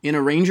In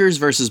a Rangers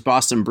versus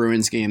Boston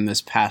Bruins game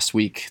this past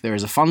week, there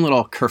was a fun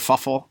little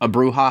kerfuffle, a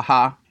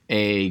brouhaha,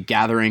 a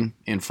gathering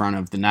in front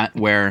of the net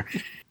where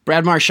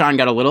Brad Marchand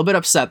got a little bit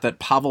upset that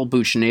Pavel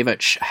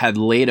Buchnevich had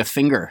laid a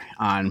finger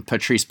on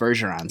Patrice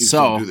Bergeron.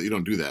 You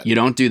don't do that. You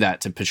don't do that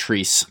to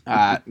Patrice.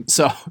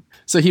 So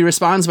he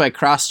responds by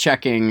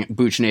cross-checking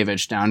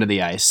Buchnevich down to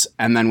the ice,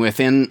 and then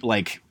within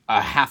like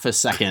a half a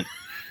second,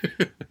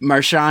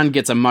 Marchand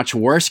gets a much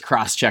worse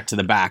cross-check to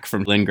the back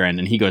from Lindgren,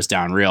 and he goes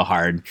down real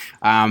hard.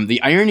 The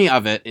irony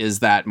of it is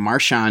that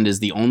Marchand is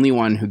the only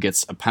one who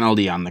gets a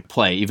penalty on the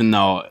play, even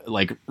though,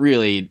 like,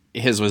 really,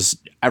 his was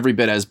every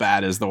bit as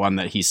bad as the one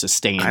that he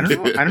sustained. I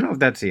don't know if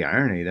that's the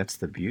irony. That's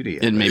the beauty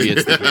of it. Maybe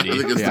it's the beauty. I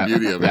think it's the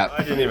beauty of it. Yeah.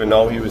 I didn't even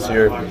know he was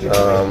here. He's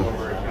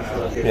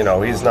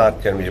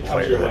not going to be a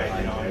player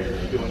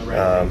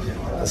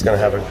that's going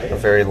to have a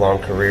very long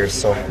career,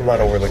 so I'm not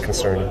overly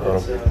concerned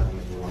about him.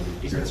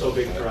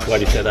 Why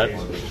do you say that?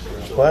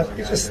 What?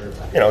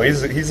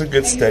 He's a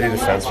good, steady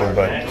defenseman,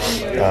 but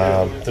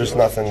there's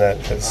nothing that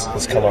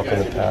has come up in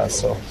the past.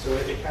 So,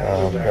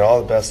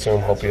 all the best to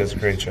him. Hope he does a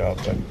great job,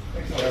 but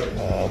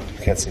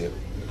can't see it.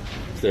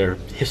 Is there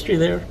history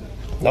there?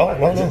 No.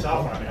 No,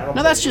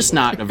 that's just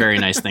not a very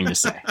nice thing to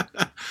say.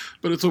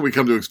 But it's what we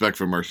come to expect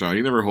from Marchand.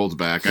 He never holds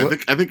back. I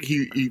think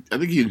he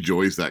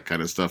enjoys that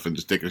kind of stuff and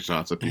just taking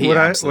shots at people. What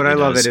I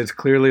love it is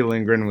clearly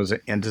Lindgren was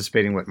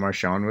anticipating what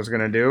Marchand was going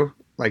to do,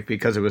 like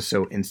because it was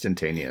so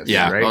instantaneous.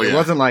 Yeah. Right. Oh, yeah. It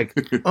wasn't like,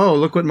 oh,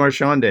 look what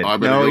Marchand did.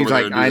 No, he's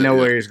like, I know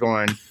where he's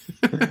going.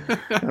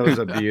 That was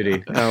a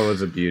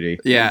beauty.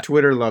 Yeah. And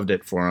Twitter loved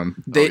it for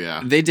him.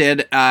 They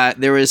did.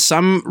 There was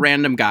some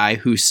random guy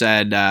who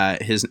said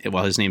his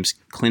name's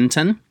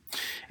Clinton.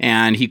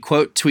 And he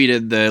quote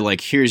tweeted the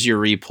here's your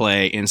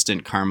replay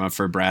instant karma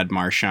for Brad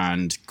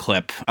Marchand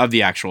clip of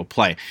the actual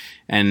play.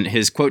 And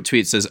his quote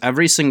tweet says,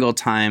 every single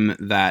time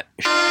that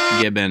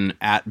Gibbon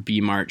at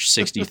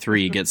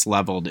bmarch63 gets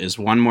leveled is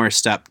one more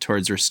step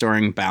towards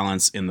restoring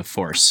balance in the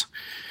force.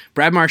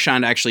 Brad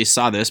Marchand actually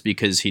saw this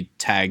because he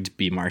tagged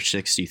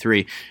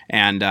bmarch63,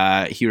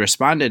 and he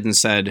responded and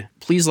said,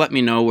 please let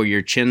me know where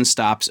your chin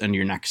stops and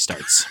your neck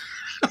starts.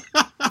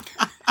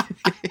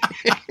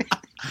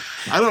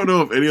 I don't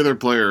know of any other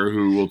player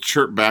who will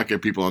chirp back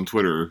at people on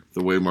Twitter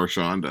the way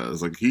Marchand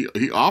does. Like he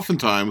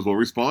oftentimes will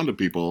respond to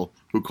people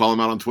who call him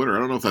out on Twitter. I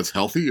don't know if that's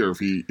healthy or if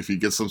he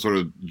gets some sort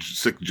of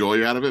sick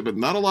joy out of it, but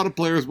not a lot of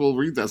players will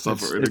read that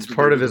stuff. It's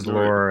part of his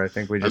lore. I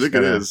think it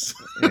is.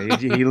 Yeah,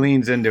 he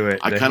leans into it.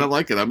 I kind of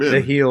like it. I'm in.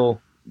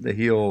 The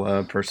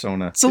heel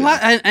persona. It's a lot,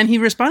 and he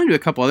responded to a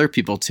couple other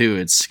people too.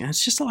 It's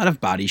just a lot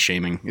of body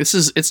shaming. It's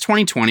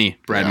 2020,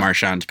 Brad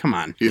Marchand. Come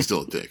on, he's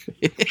still a dick.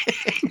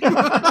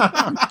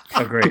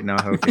 Oh great,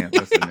 now Ho can't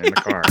listen in the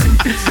car.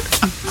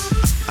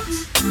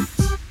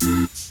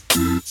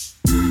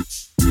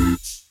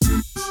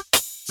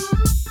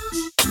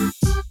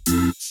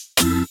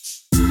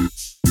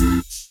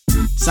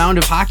 Sound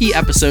of Hockey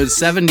episode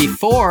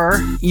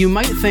 74. You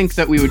might think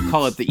that we would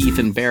call it the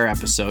Ethan Bear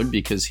episode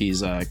because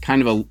he's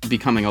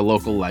becoming a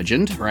local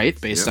legend, right?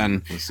 Based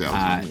on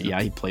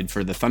he played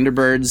for the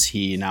Thunderbirds.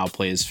 He now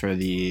plays for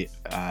the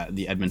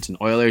Edmonton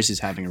Oilers.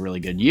 He's having a really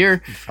good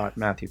year. He fought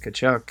Matthew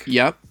Tkachuk.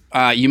 Yep.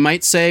 You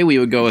might say we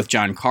would go with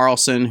John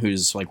Carlson,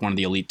 who's like one of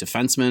the elite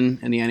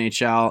defensemen in the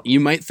NHL.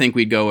 You might think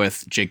we'd go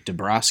with Jake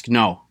DeBrusk.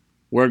 No,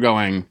 we're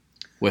going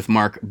with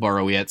Mark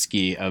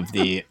Borowiecki of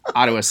the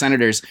Ottawa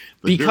Senators.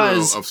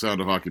 Because hero of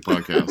Sound of Hockey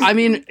podcast. I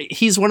mean,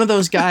 he's one of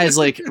those guys,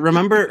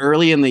 remember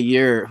early in the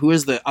year, who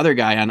was the other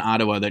guy on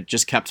Ottawa that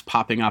just kept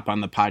popping up on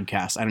the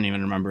podcast? I don't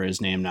even remember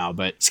his name now,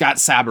 but Scott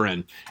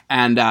Sabarin.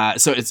 And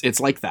so it's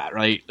like that,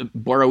 right?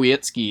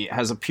 Borowiecki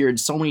has appeared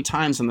so many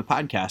times on the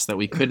podcast that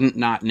we couldn't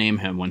not name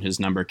him when his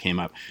number came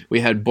up.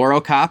 We had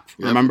Borocop,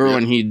 remember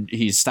when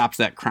he stopped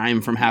that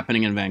crime from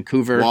happening in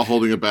Vancouver? While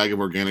holding a bag of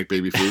organic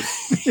baby food.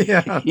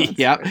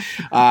 Yep.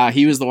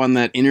 He was the one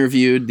that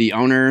interviewed the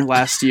owner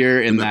last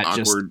year in that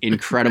just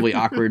incredibly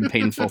awkward,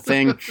 painful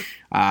thing.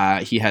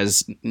 He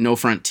has no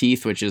front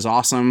teeth, which is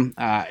awesome.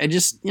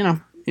 He's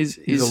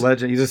a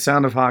legend. He's a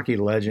Sound of Hockey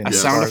legend. A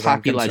Sound of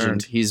Hockey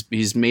legend.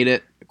 He's made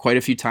it quite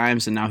a few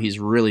times, and now he's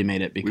really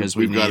made it because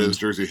we've got his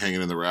jersey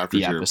hanging in the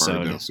rafters here at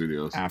Barndown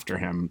Studios after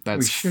him.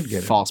 That's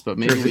false, but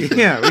maybe we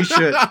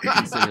should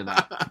consider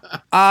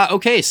that.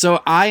 Okay,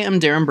 so I am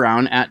Darren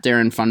Brown at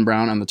Darren Fun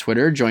Brown on the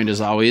Twitter, joined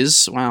as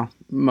always,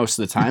 most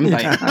of the time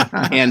by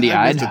Andy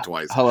Ide.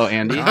 Hello,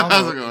 Andy.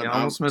 How's it going? You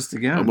almost missed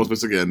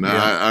again.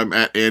 I'm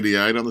at Andy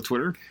Ide on the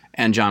Twitter.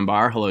 And John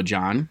Barr. Hello,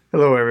 John.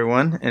 Hello,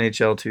 everyone.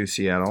 NHL2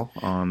 Seattle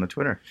on the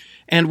Twitter.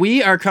 And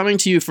we are coming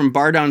to you from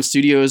Bar Down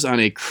Studios on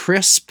a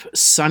crisp,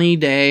 sunny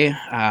day,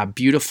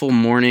 beautiful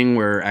morning.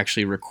 We're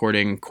actually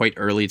recording quite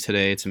early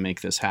today to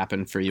make this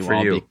happen for you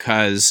all.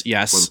 Because,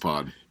 yes, for the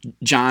pod.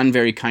 John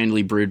very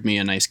kindly brewed me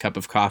a nice cup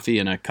of coffee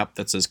in a cup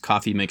that says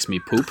 "Coffee makes me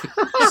poop."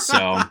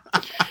 So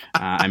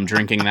I'm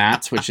drinking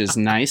that, which is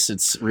nice.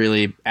 It's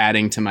really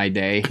adding to my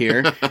day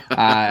here.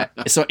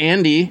 So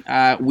Andy,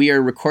 we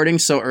are recording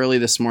so early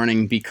this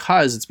morning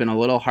because it's been a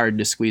little hard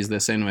to squeeze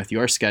this in with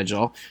your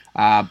schedule.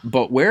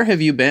 But where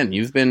have you been?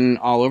 You've been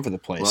all over the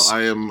place. Well,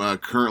 I am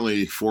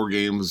currently 4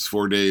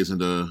 days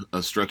into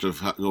a stretch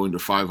of going to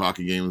 5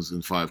 hockey games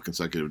in 5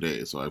 consecutive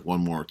days. So I have one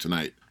more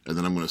tonight, and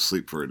then I'm going to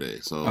sleep for a day.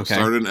 So I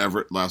started in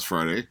Everett last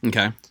Friday.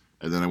 Okay.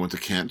 And then I went to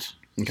Kent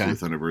to see the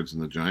Thunderbirds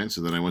and the Giants.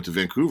 And then I went to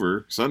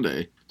Vancouver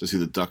Sunday to see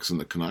the Ducks and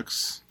the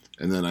Canucks.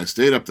 And then I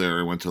stayed up there.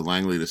 I went to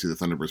Langley to see the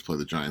Thunderbirds play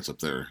the Giants up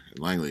there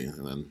in Langley.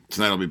 And then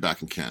tonight I'll be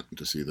back in Kent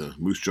to see the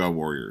Moose Jaw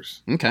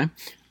Warriors. Okay.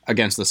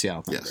 Against the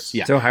Seattle Thunderbirds. Yes.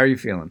 Yeah. So how are you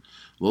feeling?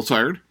 A little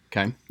tired.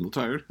 Okay. A little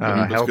tired.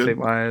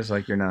 Healthy-wise,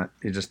 like you're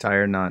just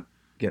tired, not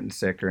getting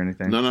sick or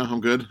anything? No,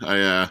 I'm good.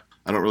 I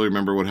don't really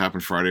remember what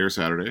happened Friday or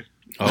Saturday.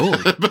 Oh.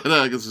 But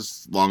I guess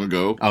it's long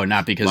ago. Oh,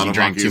 not because you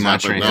drank too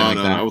much or anything like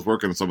that? No, I was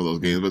working on some of those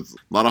games, but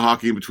a lot of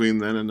hockey in between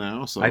then and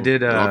now. So I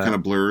did, it all kind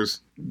of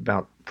blurs.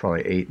 About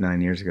probably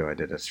 8-9 years ago, I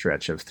did a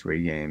stretch of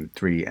 3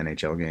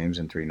 NHL games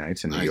in 3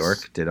 nights in New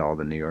York. Did all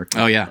the New York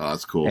games. Oh, yeah. Oh,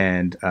 that's cool.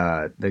 And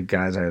the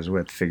guys I was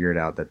with figured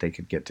out that they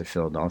could get to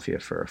Philadelphia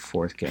for a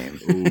 4th game.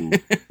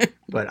 Ooh.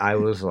 But I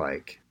was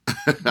like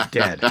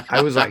dead.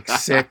 I was like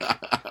sick.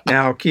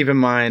 Now, keep in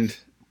mind,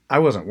 I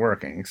wasn't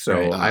working,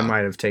 so I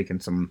might have taken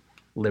some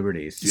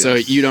liberties. So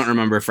you don't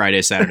remember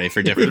Friday, Saturday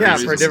for different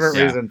reasons. For different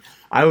reasons.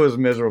 I was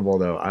miserable,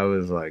 though. I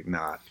was like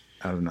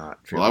I was not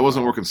feeling well, I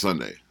wasn't well. working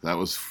Sunday. That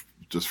was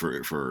just for I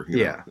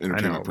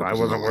entertainment purposes.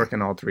 wasn't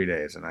working all 3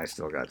 days, and I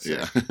still got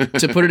sick. Yeah.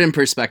 To put it in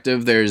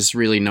perspective, there's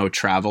really no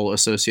travel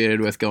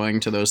associated with going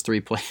to those 3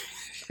 places.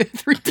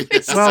 3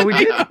 days. Well, we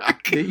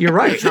did. You're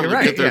right. You're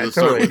trying to get there Yeah, to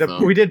start totally.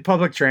 with, We did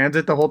public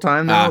transit the whole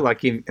time, though,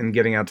 and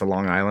getting out to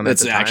Long Island.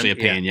 That's at the time. actually a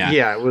pain, yeah.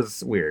 Yeah, it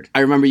was weird. I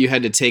remember you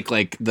had to take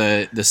like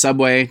the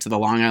subway to the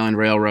Long Island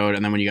Railroad,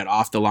 and then when you got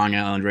off the Long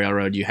Island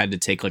Railroad, you had to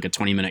take like a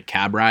 20-minute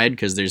cab ride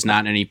because there's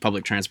not any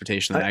public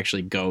transportation that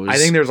actually goes. I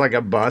think there's like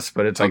a bus,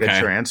 but it's like a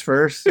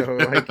transfer, so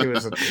like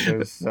it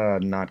was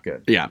not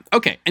good. Yeah.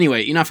 Okay.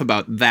 Anyway, enough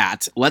about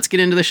that. Let's get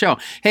into the show.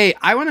 Hey,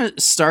 I want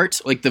to start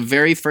like the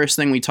very first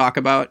thing we talk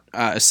about,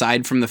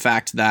 aside from the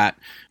fact that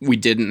we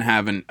didn't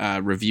have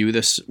a review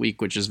this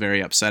week, which is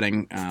very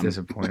upsetting.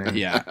 Disappointing.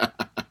 Yeah.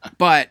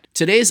 But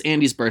today's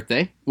Andy's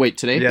birthday. Wait,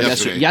 today?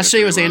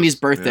 Yesterday was Andy's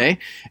birthday,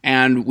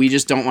 and we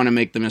just don't want to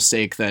make the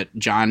mistake that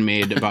John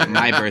made about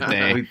my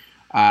birthday.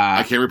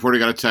 I can't report I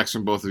got a text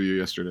from both of you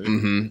yesterday.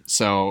 Mm-hmm.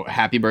 So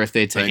happy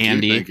birthday to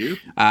Andy. Thank you.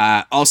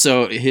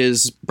 Also,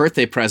 his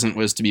birthday present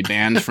was to be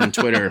banned from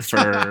Twitter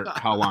for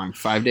how long?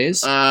 5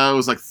 days? It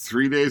was like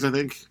 3 days, I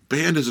think.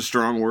 Banned is a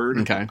strong word.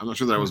 Okay. I'm not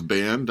sure that I was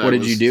banned. What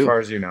did you do? As far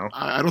as you know.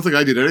 I don't think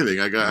I did anything.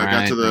 I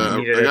got to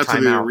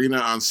the arena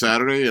on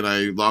Saturday, and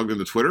I logged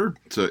into Twitter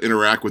to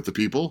interact with the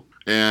people,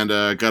 and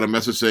got a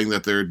message saying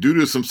that due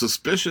to some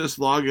suspicious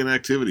login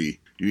activity,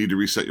 you need to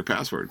reset your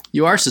password.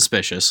 You are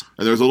suspicious.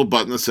 And there was a little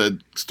button that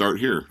said, start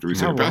here to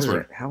reset your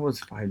password. How was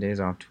 5 days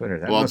off Twitter?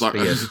 That must be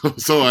it.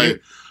 So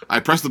I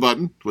pressed the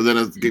button, but then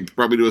it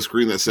brought me to a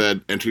screen that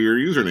said, enter your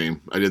username.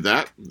 I did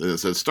that, and it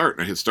said start.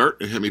 I hit start,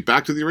 and it hit me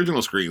back to the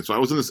original screen. So I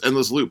was in this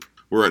endless loop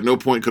where at no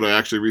point could I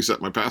actually reset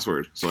my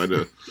password. So I had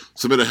to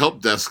submit a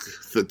help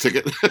desk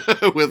ticket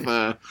with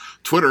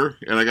Twitter,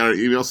 and I got an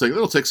email saying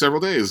it'll take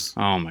several days.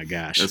 Oh my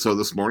gosh. And so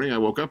this morning I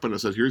woke up and it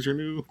said, here's your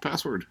new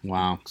password.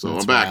 Wow. So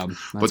I'm back.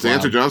 But to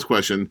answer John's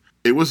question,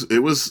 it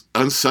was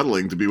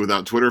unsettling to be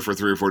without Twitter for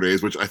 3 or 4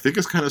 days, which I think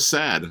is kind of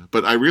sad.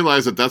 But I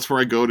realized that that's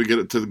where I go to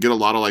get a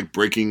lot of like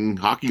breaking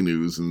hockey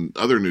news and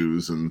other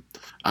news. And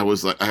I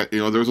was like,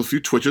 there was a few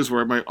twitches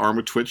where my arm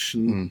would twitch,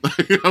 and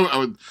I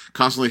would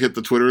constantly hit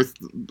the Twitter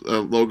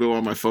logo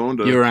on my phone.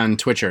 You were on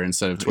Twitcher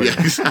instead of Twitter.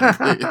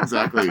 Yeah,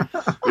 exactly.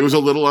 It was a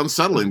little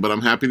unsettling, but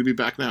I'm happy to be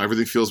back now.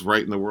 Everything feels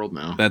right in the world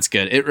now. That's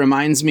good. It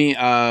reminds me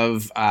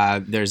of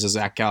there's a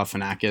Zach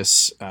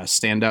Galifianakis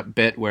stand-up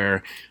bit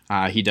where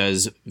he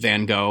does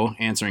Van Gogh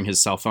answering his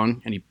cell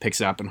phone, and he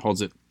picks it up and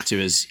holds it to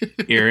his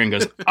ear and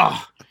goes,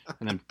 oh,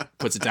 and then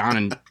puts it down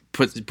and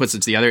puts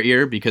it to the other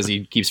ear because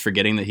he keeps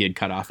forgetting that he had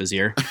cut off his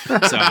ear.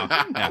 So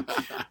yeah,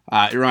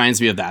 it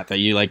reminds me of that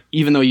you like,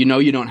 even though you know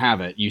you don't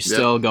have it, you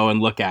still go and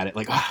look at it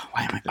like, oh,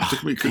 why am I? It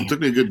took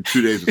me a good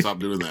 2 days to stop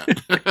doing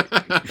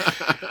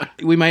that.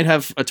 We might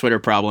have a Twitter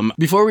problem.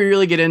 Before we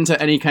really get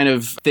into any kind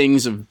of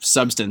things of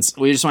substance,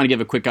 we just want to give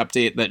a quick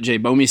update that Jay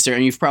Bouwmeester,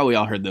 and you've probably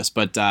all heard this,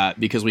 but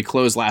because we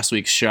closed last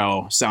week's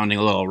show sounding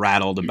a little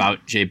rattled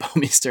about Jay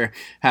Bouwmeester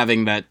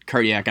having that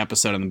cardiac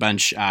episode on the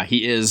bench,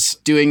 he is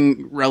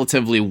doing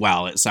relatively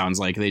well, it sounds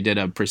like. They did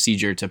a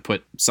procedure to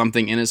put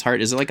something in his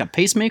heart. Is it like a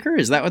pacemaker?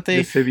 Is that what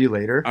they...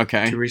 Defibrillator.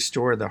 Okay. To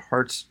restore the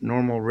heart's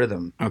normal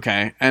rhythm.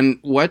 Okay. And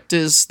what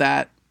does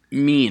that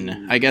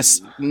mean? I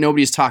guess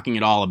nobody's talking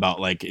at all about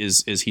like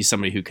is he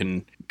somebody who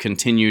can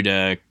continue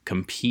to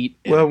compete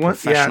at a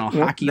professional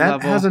hockey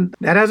that level?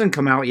 hasn't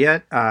come out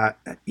yet.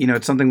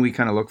 It's something we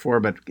kind of look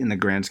for, but in the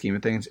grand scheme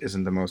of things,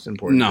 isn't the most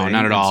important. No, thing.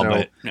 not at And all.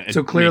 So, but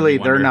so clearly,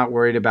 they're not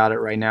worried about it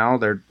right now.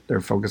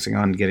 They're focusing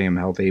on getting him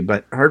healthy.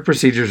 But heart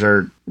procedures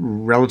are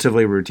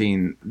relatively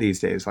routine these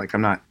days. Like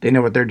they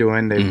know what they're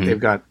doing. They've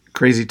got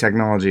crazy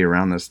technology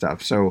around this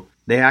stuff. So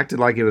they acted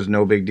like it was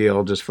no big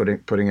deal, just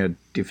putting a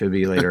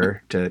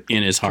defibrillator to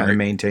in his kind heart, of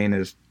maintain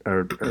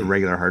a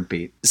regular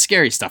heartbeat.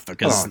 Scary stuff though,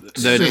 because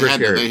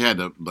they had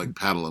to like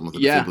paddle him with a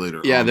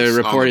defibrillator. Yeah, the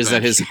report is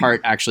that bench. his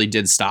heart actually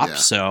did stop. Yeah.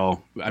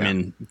 So I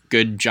mean,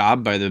 good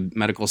job by the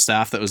medical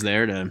staff that was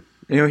there to.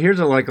 Here's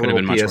a Could have little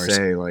been much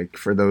PSA, like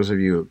for those of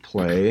you who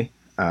play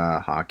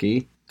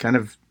hockey, kind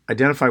of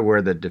identify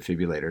where the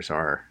defibrillators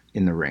are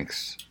in the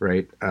rinks,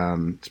 right?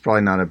 It's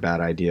probably not a bad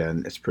idea,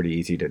 and it's pretty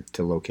easy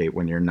to locate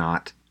when you're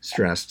not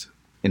stressed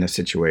in a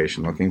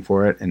situation looking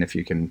for it. And if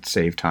you can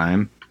save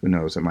time, who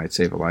knows, it might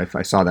save a life.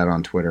 I saw that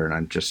on Twitter, and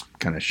I'm just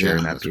kind of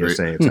sharing that PSA. Great.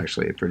 It's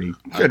actually a pretty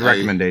good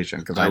recommendation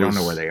because I don't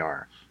know where they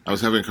are. I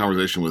was having a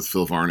conversation with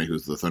Phil Varney,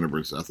 who's the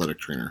Thunderbirds athletic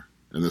trainer.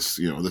 And this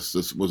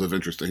was of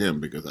interest to him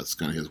because that's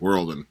kind of his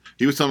world. And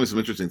he was telling me some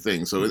interesting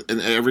things. So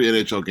in every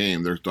NHL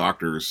game, there's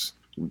doctors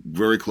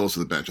very close to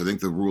the bench. I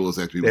think the rule is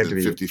they have to be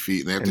within 50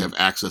 feet, and they have to have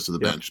access to the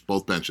bench,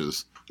 both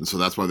benches. And so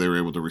that's why they were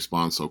able to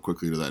respond so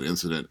quickly to that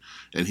incident.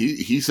 And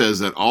he says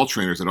that all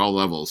trainers at all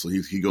levels, so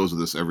he goes to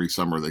this every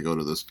summer, they go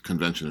to this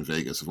convention in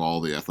Vegas of all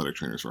the athletic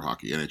trainers for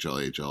hockey, NHL,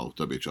 AHL,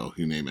 WHL,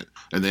 you name it.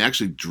 And they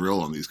actually drill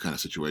on these kind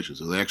of situations.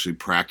 So they actually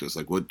practice,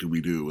 like, what do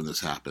we do when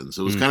this happens?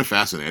 So it was kind of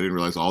fascinating. I didn't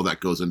realize all that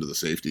goes into the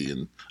safety.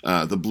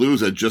 And the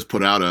Blues had just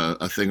put out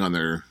a thing on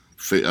their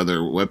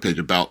webpage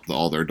about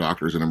all their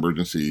doctors and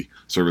emergency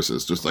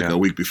services just like a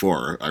week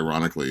before,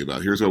 ironically,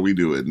 about here's how we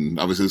do it. And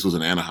obviously this was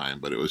in Anaheim,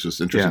 but it was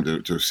just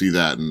interesting to see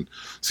that and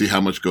see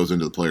how much goes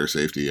into the player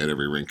safety at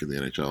every rink in the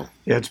NHL.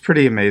 Yeah, it's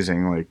pretty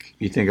amazing. Like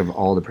you think of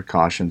all the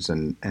precautions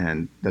and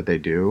that they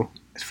do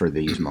for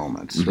these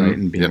moments, right?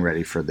 And being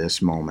ready for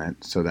this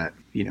moment so that,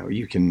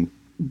 you can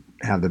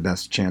have the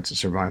best chance of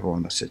survival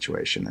in the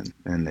situation.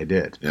 And they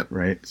did,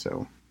 right?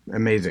 So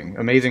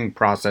amazing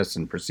process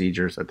and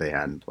procedures that they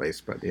had in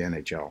place by the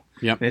NHL.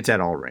 Yep. And it's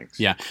at all rinks.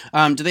 Yeah.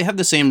 Do they have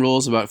the same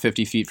rules about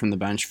 50 feet from the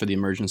bench for the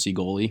emergency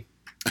goalie?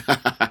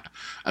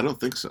 I don't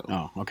think so.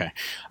 Oh, okay.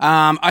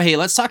 Hey,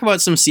 let's talk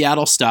about some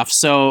Seattle stuff.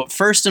 So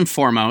first and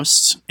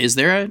foremost, is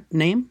there a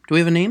name? Do we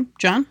have a name,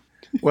 John?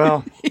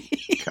 Well,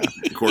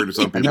 according to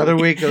some people. Another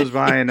week goes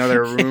by,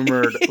 another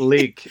rumored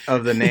leak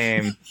of the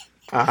name.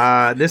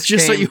 This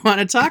just what you want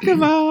to talk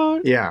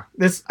about. Yeah,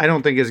 this I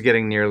don't think is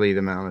getting nearly the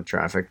amount of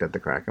traffic that the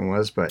Kraken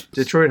was, but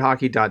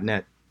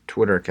DetroitHockey.net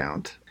Twitter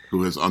account,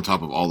 who is on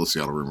top of all the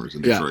Seattle rumors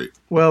in Detroit.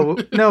 Well,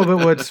 no,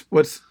 but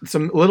what's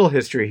some little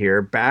history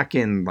here? Back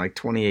in like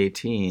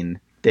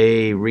 2018,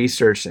 they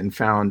researched and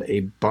found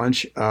a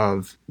bunch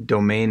of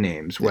domain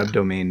names, web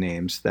domain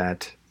names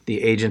that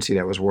the agency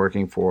that was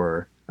working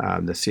for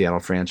the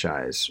Seattle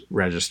franchise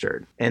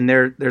registered. And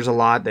there's a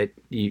lot that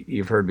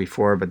you've heard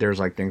before, but there's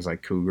like things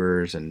like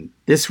Cougars. And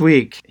this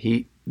week,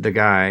 the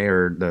guy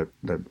or the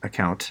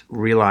account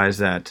realized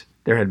that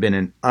there had been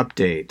an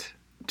update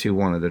to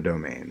one of the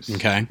domains.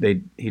 Okay.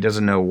 He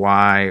doesn't know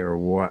why or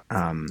what.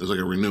 There's like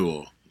a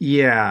renewal.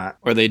 Yeah.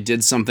 Or they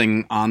did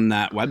something on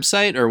that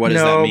website, or what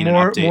does that mean?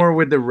 No, more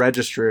with the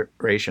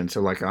registration. So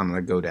like on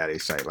the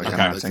GoDaddy site. Like,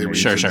 okay. I'm not saying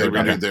They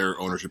renewed their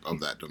ownership of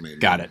that domain.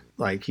 Got it.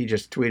 Like he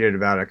just tweeted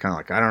about it, kind of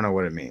like, I don't know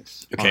what it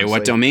means. Okay, honestly.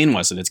 what domain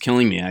was it? It's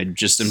killing me. I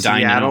just am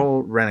dying to know.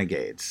 Seattle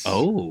Renegades.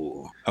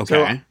 Oh,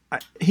 okay. So,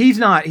 he's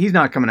not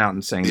coming out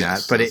and saying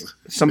that, but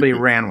somebody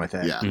ran with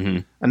it. Yeah. Mm-hmm.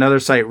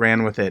 Another site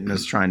ran with it and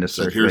is trying to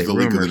circulate here's the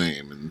rumors. leak of the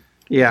name. And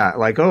yeah,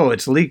 like,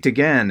 it's leaked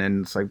again.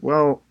 And it's like,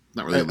 well...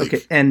 Not really a leak.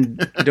 Okay,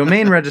 and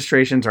domain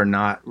registrations are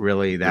not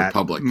really that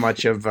public.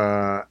 Much of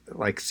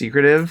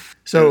secretive.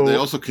 So they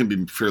also can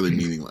be fairly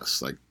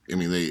meaningless. Like, I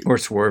mean, they or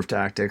swerve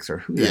tactics or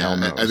who the hell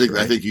knows.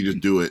 I think you just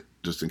do it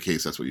just in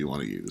case that's what you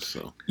want to use.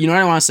 So you know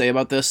what I want to say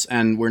about this,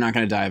 and we're not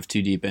going to dive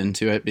too deep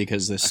into it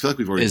because this. I feel like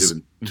we've already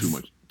given too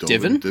much.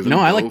 Divin? No,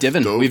 I like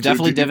Divin. We've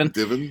definitely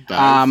Divin.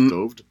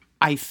 Doved.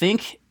 I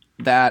think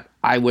that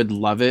I would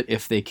love it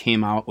if they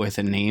came out with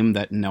a name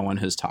that no one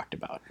has talked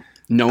about.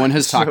 No one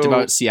has talked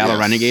about Seattle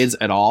Renegades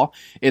at all.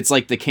 It's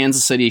like the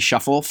Kansas City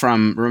Shuffle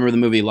from, remember the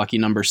movie Lucky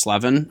Number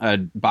 11? A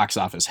box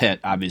office hit,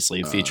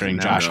 obviously, featuring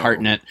Josh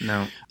Hartnett.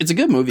 No. It's a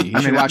good movie.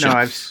 You should watch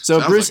it. So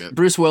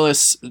Bruce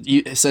Willis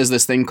says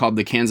this thing called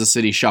the Kansas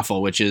City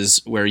Shuffle, which is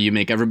where you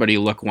make everybody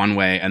look one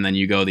way and then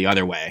you go the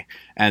other way.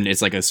 And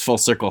it's like a full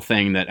circle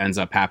thing that ends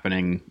up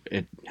happening.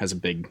 It has a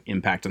big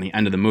impact on the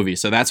end of the movie.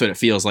 So that's what it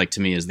feels like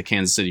to me is the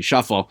Kansas City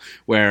Shuffle,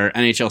 where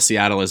NHL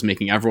Seattle is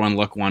making everyone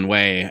look one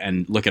way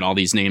and look at all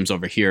these names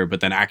over here,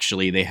 but then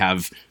actually they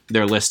have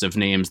their list of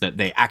names that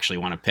they actually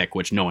want to pick,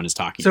 which no one is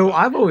talking about.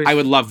 I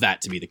would love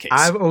that to be the case.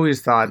 I've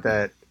always thought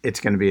that it's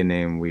going to be a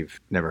name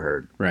we've never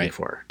heard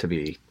before, to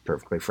be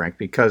perfectly frank,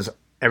 because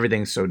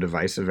everything's so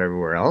divisive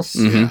everywhere else,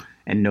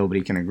 and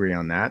nobody can agree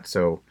on that.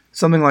 So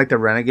something like the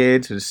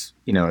Renegades is,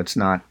 it's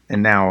not.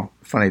 And now,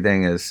 funny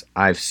thing is,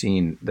 I've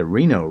seen the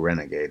Reno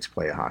Renegades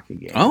play a hockey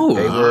game. Oh.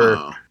 They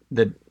were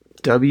the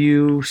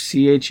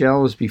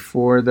WCHL was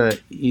before the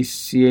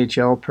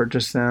ECHL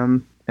purchased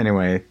them.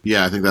 Anyway.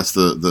 Yeah, I think that's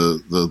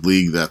the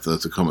league that the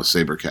Tacoma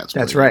SaberCats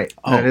play. That's right.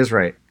 Oh. That is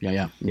right.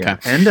 Yeah. Yeah.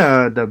 Okay. And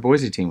the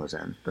Boise team was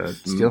in, the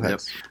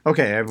Steelheads. Yep.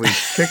 Okay, have we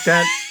kicked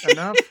that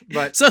enough?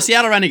 But So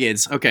Seattle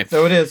Renegades. Okay.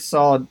 so it is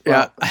solid.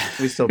 Well, Yeah.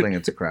 we still think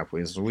it's a crap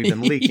weasel. We've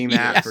been leaking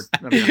that Yes.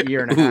 for a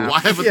year and a half. Why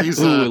haven't Yeah. these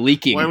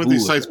Leaking. Why haven't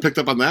these Ooh. sites picked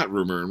up on that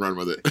rumor and run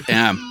with it?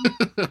 Yeah,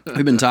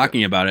 we've been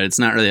talking about it. It's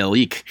not really a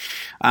leak.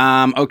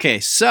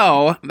 Okay,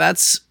 so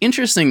that's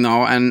interesting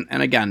though, and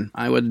again,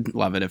 I would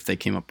love it if they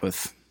came up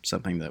with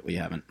something that we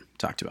haven't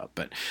talked about.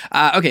 But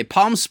okay,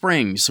 Palm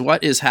Springs,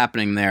 what is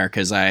happening there?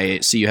 Because I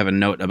see you have a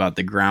note about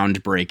the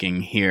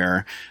groundbreaking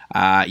here.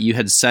 You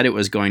had said it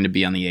was going to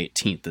be on the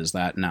 18th. Is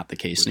that not the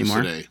case Which is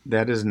anymore? today.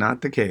 That is February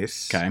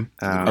 18th. Okay.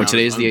 ground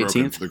today's is the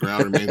unbroken. 18th? The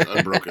ground remains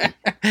unbroken.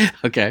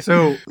 Okay.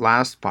 So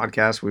last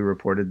podcast, we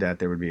reported that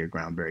there would be a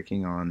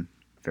groundbreaking on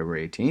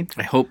February 18th.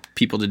 I hope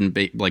people didn't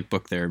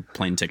book their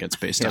plane tickets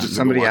based Yeah, on. Just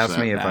somebody watch asked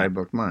that. me if I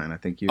booked mine. I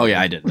think you. Oh did.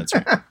 yeah, I did. That's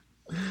right.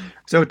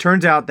 So it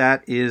turns out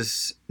that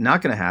is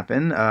not going to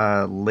happen.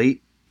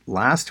 Late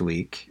last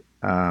week,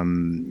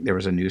 there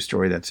was a news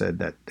story that said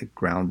that the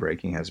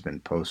groundbreaking has been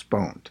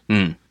postponed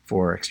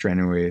for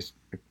extenuating.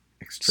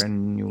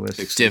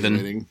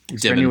 Extenuating.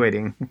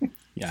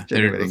 Yeah,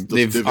 Extenuating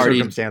they've already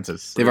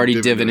circumstances. They've already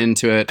Divin divin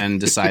into it and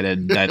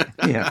decided that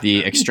Yeah. the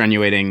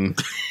extenuating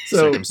So-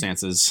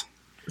 circumstances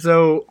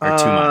So are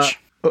too much.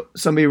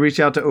 Somebody reached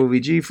out to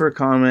OVG for a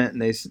comment,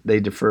 and they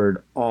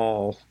deferred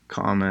all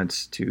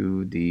comments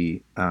to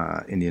the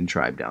Indian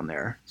tribe down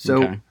there.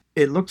 So Okay.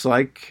 it looks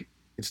like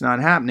it's not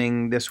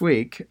happening this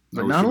week,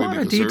 but Oh, not a should we lot be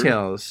of concerned?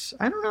 details.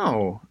 I don't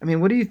know. I mean,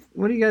 what do you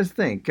guys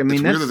think? I mean,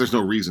 It's weird that that's, there's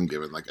no reason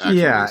given. Like, actual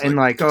Yeah, reason. and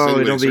like, oh,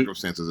 extenuating it'll be-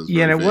 circumstances is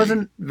yeah, and very it vague.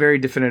 wasn't very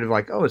definitive.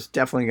 Like, oh, it's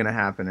definitely going to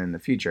happen in the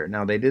future.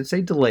 Now they did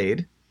say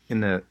delayed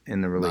in the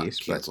Not release,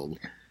 but canceled.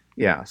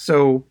 yeah.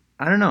 So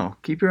I don't know.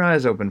 Keep your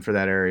eyes open for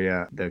that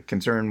area. The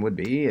concern would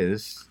be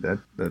is that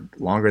the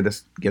longer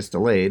this gets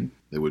delayed,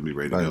 They wouldn't be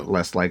ready to the go.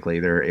 less likely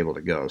they're able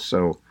to go.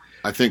 So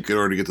I think in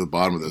order to get to the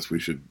bottom of this, we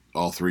should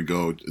all three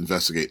go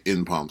investigate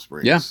in Palm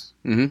Springs. Yeah.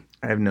 Mm-hmm.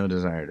 I have no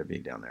desire to be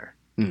down there.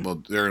 Well,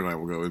 Darren and I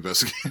will go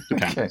investigate.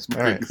 Okay,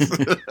 all right.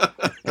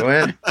 Go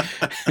ahead.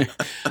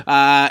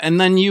 And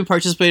then you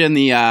participated in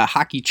the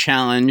hockey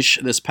challenge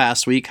this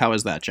past week. How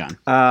was that, John?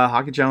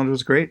 Hockey Challenge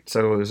was great.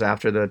 So it was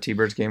after the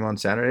T-Birds game on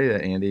Saturday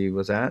that Andy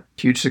was at.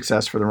 Huge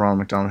success for the Ronald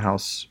McDonald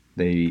House.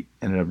 They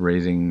ended up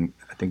raising,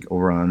 I think,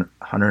 over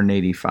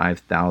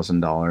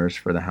 $185,000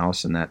 for the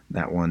house in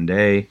that one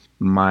day.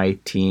 My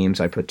teams,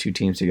 I put two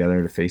teams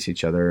together to face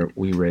each other.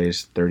 We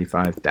raised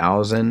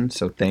 $35,000.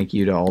 So thank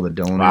you to all the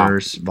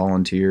donors,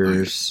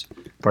 volunteers,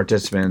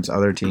 participants,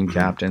 other team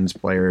captains,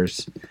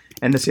 players,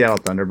 and the Seattle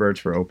Thunderbirds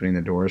for opening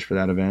the doors for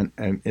that event.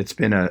 And it's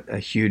been a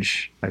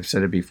huge, I've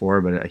said it before,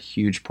 but a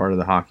huge part of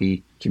the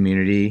hockey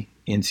community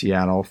in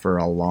Seattle for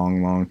a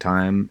long, long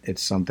time.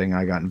 It's something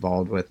I got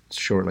involved with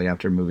shortly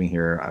after moving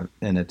here,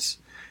 and it's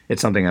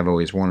something I've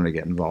always wanted to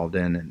get involved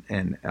in,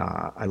 and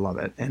I love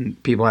it.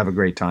 And people have a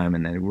great time,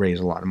 and they raise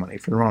a lot of money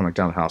for the Ronald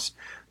McDonald House.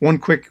 One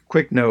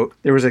quick note: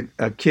 there was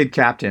a kid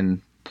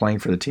captain playing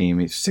for the team.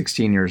 He's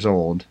 16 years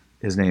old.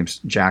 His name's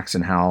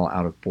Jackson Howell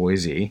out of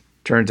Boise.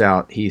 Turns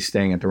out he's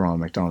staying at the Ronald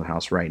McDonald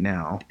House right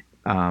now,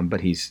 but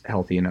he's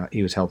healthy enough.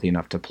 He was healthy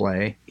enough to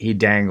play. He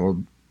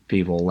dangled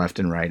people left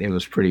and right. It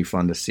was pretty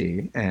fun to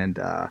see, and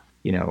I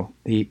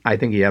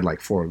think he had like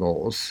 4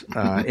 goals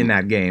in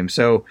that game.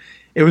 So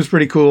it was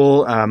pretty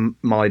cool.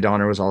 Molly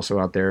Donner was also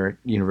out there,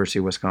 University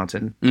of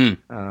Wisconsin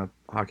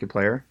hockey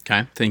player.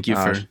 Okay. Thank you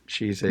for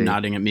She's a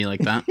nodding at me like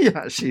that.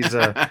 yeah. She was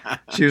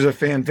a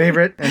fan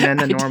favorite, and then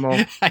the normal.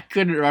 I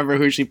couldn't remember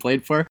who she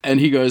played for. And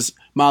he goes,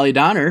 Molly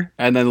Donner,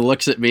 and then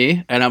looks at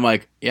me, and I'm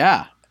like,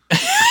 yeah.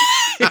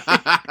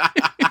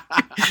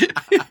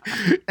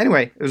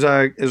 Anyway, it was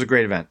a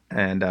great event,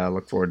 and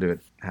look forward to it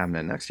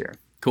happening next year.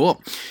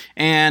 Cool.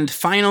 And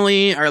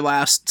finally, our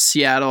last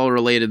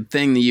Seattle-related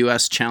thing, the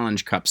U.S.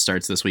 Challenge Cup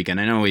starts this weekend.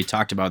 I know we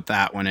talked about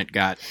that when it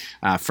got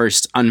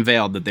first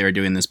unveiled that they were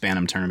doing this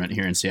Bantam tournament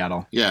here in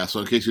Seattle. Yeah, so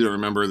in case you don't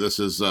remember, this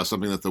is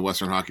something that the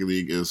Western Hockey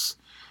League is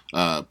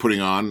putting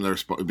on. They're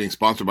being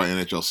sponsored by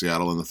NHL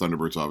Seattle and the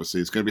Thunderbirds,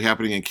 obviously. It's going to be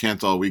happening in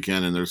Kent all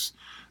weekend, and there's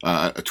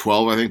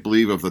 12, I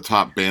believe, of the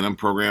top Bantam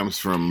programs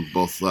from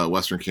both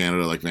Western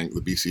Canada, like the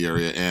BC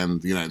area,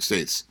 and the United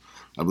States.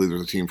 I believe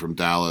there's a team from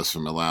Dallas,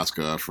 from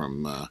Alaska,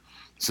 from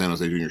San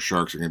Jose Junior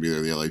Sharks are going to be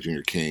there, the LA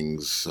Junior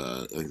Kings.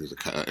 I think there's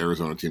an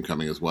Arizona team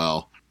coming as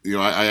well. You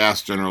know, I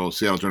asked Seattle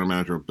General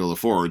Manager Bill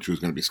LaForge, who's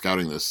going to be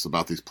scouting this,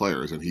 about these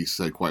players, and he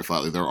said quite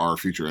flatly there are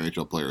future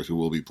NHL players who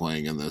will be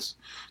playing in this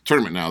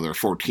tournament now. They're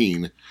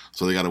 14,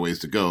 so they got a ways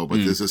to go, but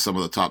this is some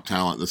of the top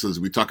talent.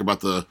 We talk about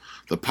the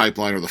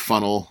pipeline or the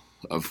funnel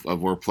of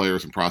where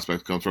players and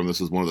prospects come from. This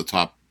is one of the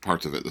top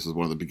parts of it. This is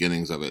one of the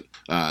beginnings of it.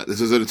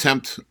 This is a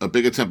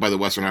big attempt by the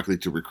Western Hockey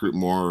League to recruit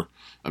more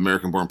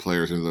American-born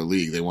players into their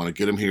league. They want to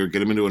get them here, get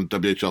them into a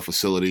WHL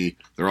facility.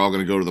 They're all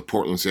going to go to the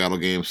Portland-Seattle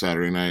game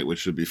Saturday night, which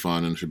should be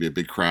fun and should be a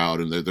big crowd.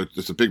 And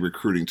it's a big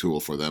recruiting tool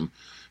for them.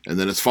 And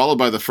then it's followed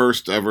by the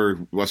first ever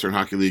Western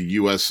Hockey League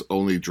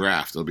U.S.-only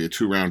draft. There'll be a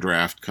 2-round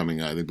draft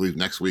coming, I believe,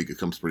 next week. It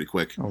comes pretty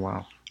quick. Oh,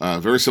 wow.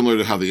 Very similar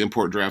to how the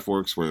import draft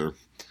works, where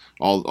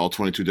all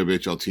 22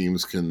 WHL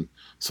teams can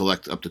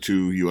select up to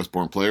 2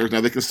 U.S.-born players.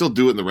 Now, they can still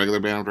do it in the regular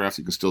Bantam draft.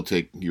 You can still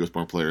take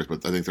U.S.-born players,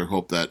 but I think their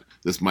hope that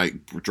this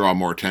might draw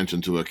more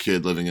attention to a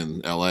kid living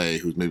in L.A.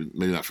 who's maybe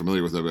not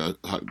familiar with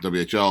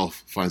WHL,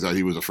 finds out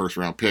he was a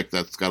first-round pick.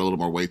 That's got a little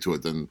more weight to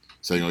it than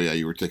saying, oh, yeah,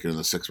 you were taken in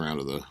the 6th round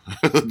of the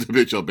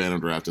WHL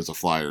Bantam draft as a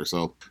flyer.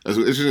 So it's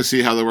interesting to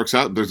see how that works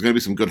out. There's going to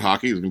be some good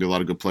hockey. There's going to be a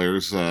lot of good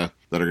players that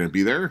are going to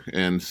be there,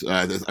 and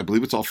I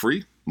believe it's all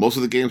free. Most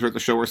of the games are at the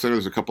Show Center.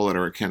 There's a couple that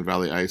are at Kent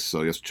Valley Ice, so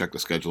you have to check the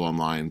schedule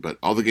online. But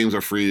all the games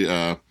are free.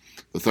 The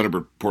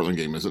Thunderbird Portland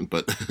game isn't,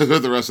 but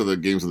the rest of the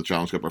games of the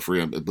Challenge Cup are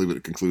free. I believe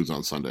it concludes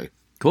on Sunday.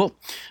 Cool.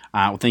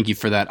 Well, thank you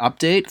for that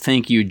update.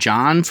 Thank you,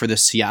 John, for the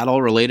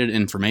Seattle-related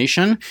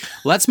information.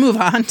 Let's move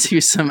on to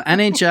some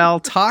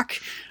NHL talk.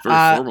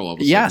 Very formal all of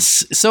a sudden.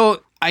 Yes.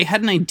 So I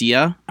had an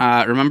idea.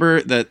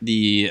 Remember that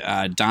the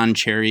Don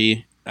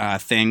Cherry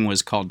thing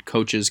was called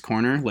Coach's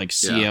Corner, like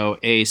COACH''S,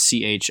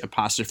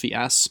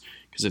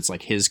 because it's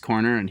like his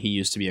corner and he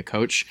used to be a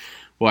coach.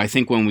 Well, I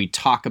think when we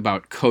talk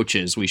about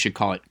coaches, we should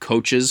call it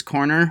Coach's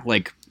Corner,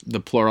 like the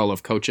plural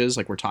of coaches,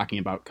 like we're talking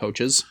about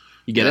coaches.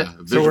 You get it?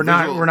 So we're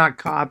not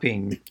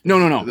copying.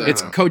 No.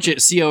 It's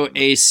coaches,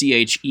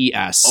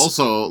 COACHES.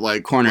 Also,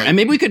 like corner, and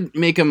maybe we could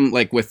make them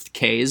like with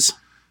K's.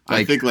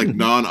 I think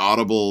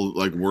non-audible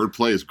like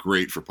wordplay is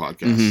great for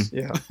podcasts.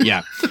 Mm-hmm.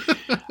 Yeah.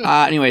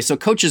 Anyway, so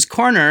Coach's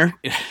Corner.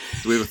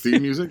 Do we have a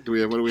theme music?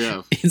 What do we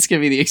have? It's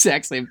gonna be the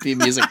exact same theme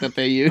music that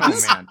they use.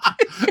 Oh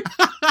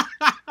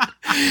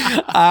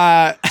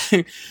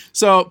man.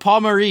 So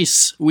Paul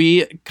Maurice,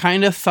 we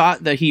kind of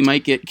thought that he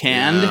might get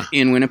canned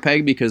in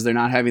Winnipeg because they're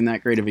not having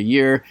that great of a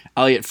year.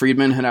 Elliot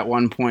Friedman had at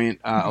one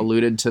point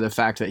alluded to the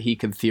fact that he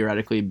could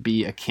theoretically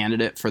be a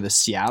candidate for the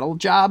Seattle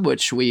job,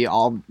 which we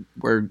all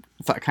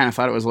kind of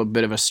thought it was a little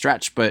bit of a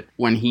stretch, but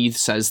when he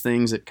says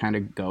things, it kind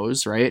of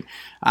goes, right?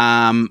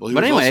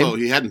 But anyway,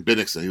 he hadn't been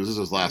extended. This was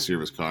his last year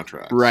of his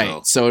contract,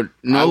 right? So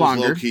no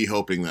longer. I was low-key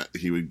hoping that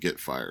he would get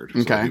fired,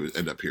 so he would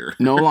end up here.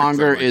 No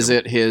longer is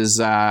it his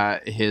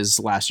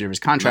last year of his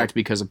contract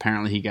because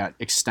apparently he got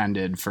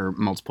extended for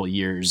multiple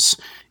years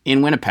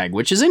in Winnipeg,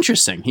 which is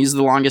interesting. He's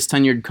the longest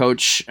tenured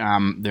coach.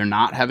 They're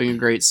not having a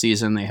great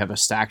season. They have a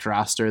stacked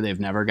roster. They've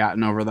never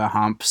gotten over the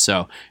hump.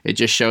 So it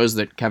just shows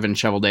that Kevin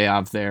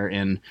Cheveldayoff there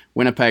in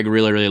Winnipeg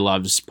really, really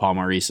loves Paul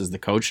Maurice as the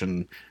coach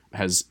and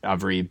has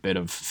every bit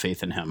of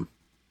faith in him.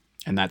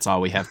 And that's all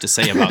we have to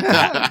say about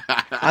that.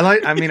 I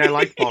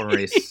like Paul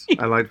Maurice.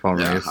 I like Paul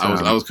Maurice.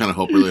 I was kind of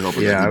really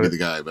hoping that he'd be the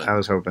guy. But I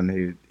was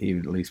hoping he'd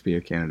at least be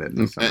a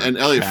candidate. And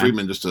Elliot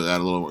Friedman, just to add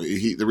a little more,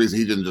 the reason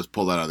he didn't just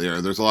pull that out of the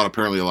air, there's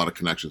apparently a lot of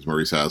connections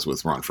Maurice has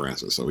with Ron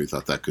Francis, so he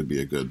thought that could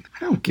be a good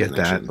I don't get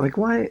connection. that. Like,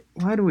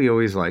 why do we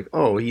always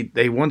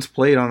they once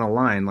played on a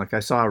line? Like, I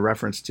saw a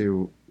reference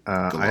to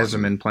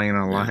Eisenman playing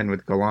on a line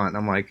with Gallant.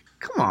 I'm like,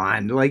 come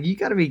on, like you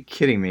got to be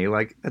kidding me.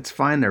 Like, that's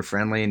fine, they're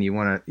friendly, and you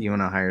want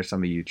to hire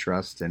somebody you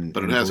trust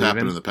but it has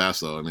happened in the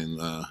past, though. I mean,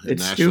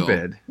 it's Nashville,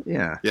 stupid.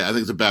 Yeah, I think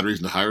it's a bad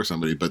reason to hire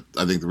somebody, but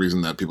I think the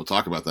reason that people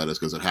talk about that is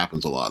because it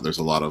happens a lot. There's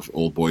a lot of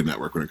old boy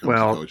network when it comes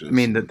to coaches. I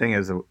mean, the thing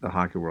is, the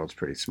hockey world's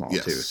pretty small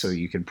too, so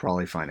you could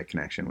probably find a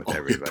connection with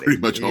everybody. Pretty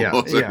much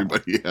almost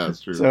everybody. Yeah,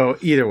 that's true. So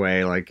either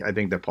way, like I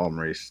think that Paul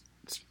Maurice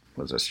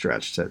was a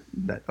stretch that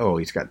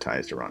he's got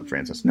ties to Ron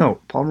Francis.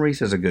 No, Paul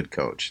Maurice is a good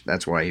coach.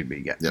 That's why he'd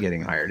be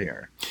getting hired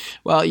here.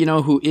 Well, you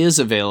know who is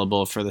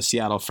available for the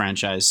Seattle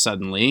franchise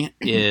suddenly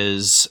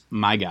is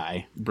my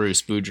guy,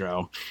 Bruce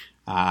Boudreau.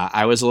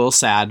 I was a little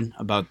sad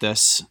about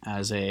this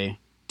as a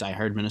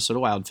diehard Minnesota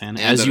Wild fan,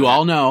 as you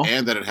all know.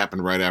 And that it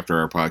happened right after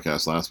our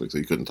podcast last week, so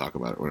you couldn't talk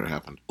about it when it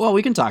happened. Well,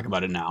 we can talk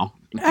about it now.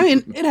 I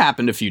mean, it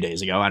happened a few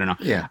days ago. I don't know.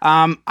 Yeah.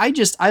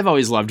 I've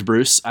always loved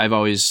Bruce. I've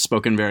always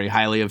spoken very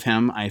highly of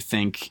him. I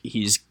think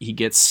he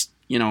gets,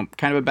 kind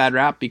of a bad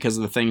rap because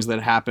of the things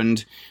that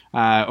happened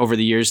over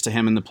the years to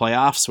him in the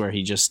playoffs, where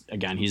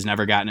he's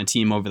never gotten a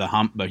team over the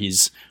hump, but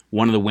he's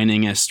one of the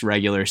winningest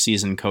regular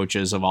season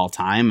coaches of all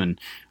time. And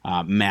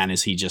man,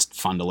 is he just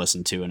fun to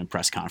listen to in a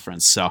press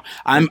conference. So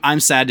I'm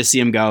sad to see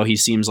him go. He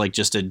seems like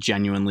just a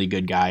genuinely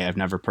good guy. I've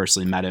never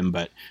personally met him,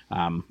 but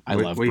I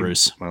love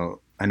Bruce. Well,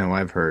 I know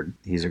I've heard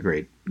he's a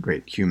great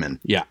human.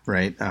 Yeah.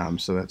 Right.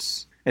 So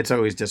it's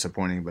always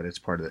disappointing, but it's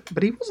part of it.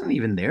 But he wasn't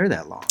even there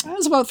that long. That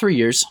was about 3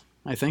 years.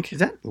 I think. Is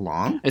that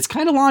long? It's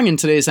kind of long in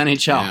today's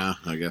NHL. Yeah,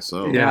 I guess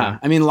so. Yeah.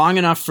 I mean, long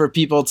enough for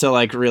people to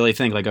like really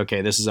think like,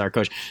 okay, this is our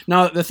coach.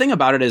 Now, the thing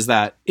about it is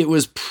that it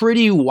was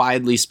pretty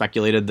widely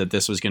speculated that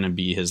this was going to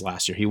be his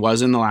last year. He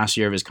was in the last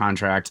year of his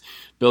contract.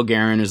 Bill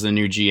Guerin is the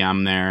new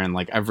GM there, and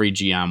like every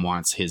GM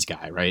wants his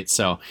guy, right?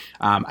 So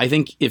I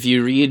think if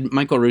you read,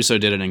 Michael Russo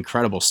did an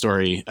incredible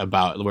story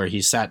about where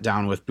he sat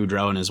down with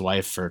Boudreau and his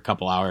wife for a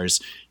couple hours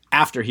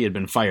after he had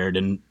been fired,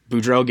 and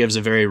Boudreau gives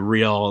a very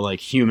real, like,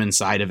 human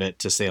side of it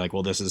to say, like,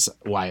 well, this is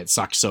why it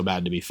sucks so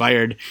bad to be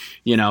fired.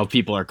 You know,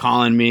 people are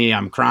calling me,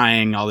 I'm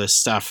crying, all this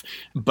stuff.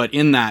 But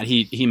in that,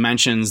 he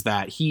mentions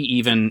that he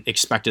even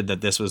expected that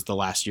this was the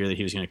last year that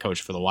he was going to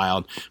coach for the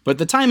Wild. But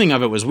the timing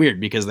of it was weird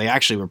because they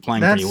actually were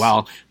playing pretty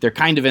well. They're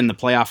kind of in the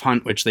playoff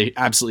hunt, which they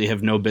absolutely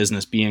have no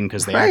business being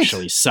because they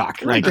actually suck.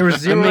 Right. Like, there was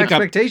zero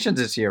expectations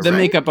this year. The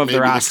makeup of the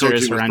roster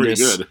is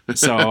horrendous.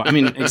 So, I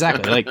mean,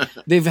 exactly. Like,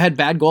 they've had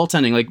bad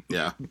goaltending. Like,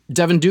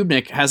 Devin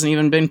Dubnyk hasn't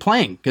even been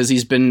playing because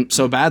he's been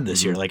so bad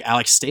this year, like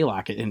Alex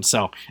Stalock. And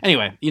so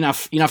anyway,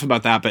 enough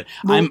about that, but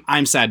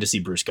I'm sad to see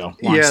Bruce go.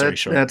 Long story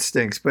short. That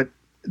stinks. But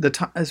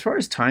as far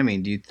as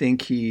timing, do you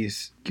think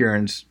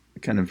Guerin's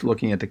kind of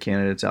looking at the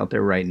candidates out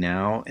there right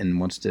now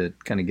and wants to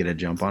kind of get a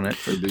jump on it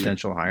for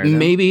potential hire?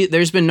 Maybe.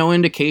 There's been no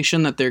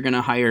indication that they're going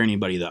to hire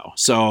anybody though.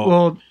 So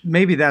well,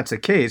 maybe that's the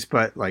case,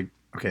 but like,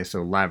 okay,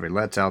 so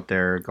Lavrillette's out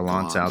there,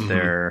 Gallant's out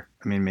there.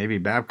 I mean, maybe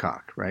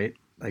Babcock, right?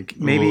 Like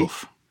maybe.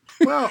 Oof.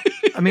 Well,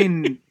 I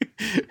mean,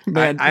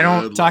 man, I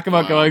don't talk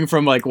about going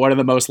from like one of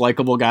the most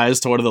likable guys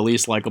to one of the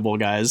least likable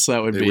guys.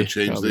 That would would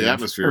change the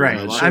atmosphere,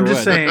 right? I'm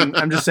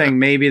just saying,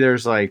 maybe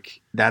there's like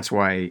that's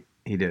why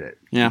he did it.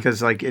 Yeah,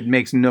 because like it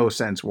makes no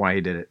sense why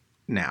he did it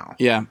now.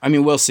 Yeah, I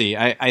mean, we'll see.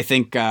 I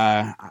think.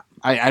 I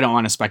don't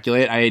want to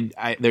speculate.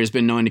 There's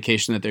been no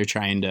indication that they're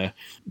trying to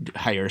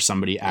hire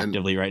somebody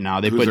actively right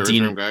now. They put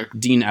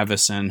Dean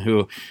Evison,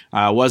 who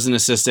was an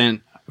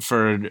assistant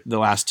for the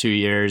last 2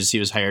 years. He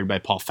was hired by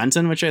Paul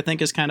Fenton, which I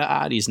think is kind of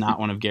odd. He's not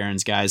one of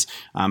Guerin's guys,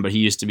 but he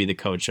used to be the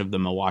coach of the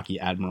Milwaukee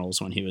Admirals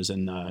when he was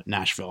in the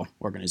Nashville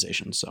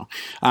organization. So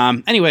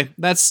anyway,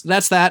 that's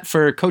that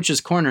for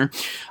Coach's Corner.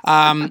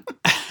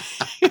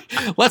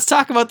 Let's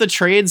talk about the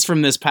trades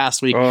from this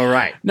past week. All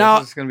right. Now,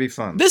 this is going to be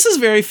fun. This is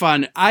very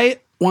fun. I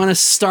want to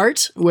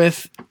start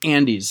with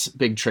Andy's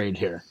big trade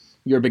here.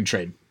 Your big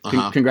trade.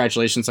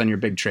 Congratulations on your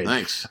big trade.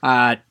 Thanks.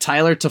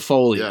 Tyler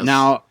Toffoli. Yes.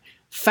 Now,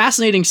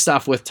 fascinating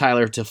stuff with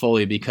Tyler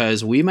Toffoli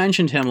because we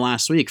mentioned him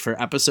last week for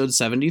episode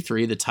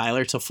 73, the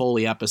Tyler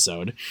Toffoli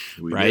episode,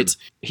 right? Did.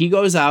 He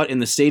goes out in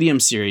the Stadium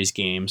Series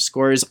game,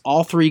 scores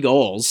all 3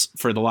 goals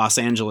for the Los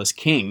Angeles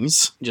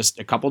Kings just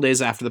a couple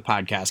days after the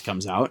podcast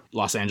comes out.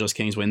 Los Angeles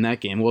Kings win that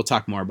game. We'll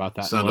talk more about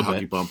that in a little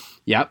bit. Bump.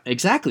 Yep,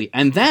 exactly.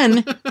 And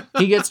then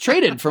he gets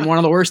traded from one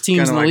of the worst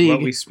teams in the league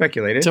what we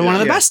speculated. to one of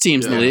the best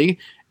teams in the league.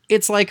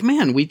 It's like,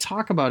 man, we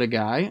talk about a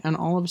guy and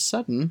all of a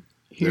sudden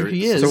here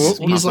he is.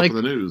 So he's like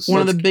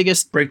one of the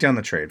biggest. Break down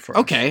the trade for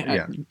us.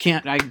 Okay,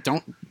 yeah. I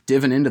don't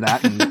divin into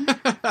that and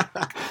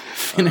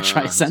finish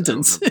my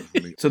sentence.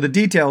 So the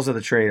details of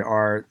the trade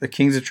are: the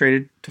Kings have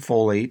traded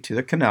Toffoli to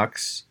the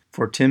Canucks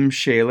for Tim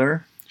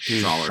Schaller,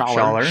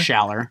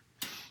 Schaller,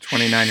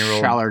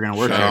 29-year-old. Schaller going to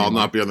work. I'll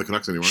not be on the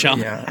Canucks anymore.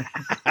 Yeah.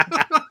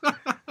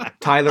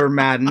 Tyler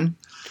Madden,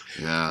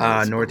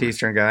 Yeah,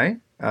 Northeastern guy.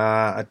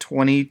 A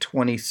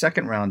 2020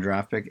 second-round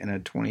draft pick and a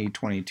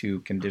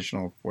 2022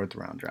 conditional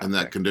fourth-round draft pick. And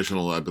that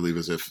conditional, I believe,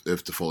 is if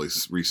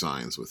Toffoli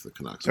re-signs with the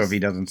Canucks. So if he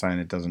doesn't sign,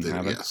 it doesn't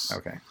have it? Yes.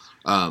 Okay.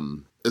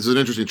 It's an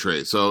interesting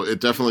trade. So it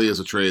definitely is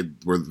a trade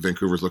where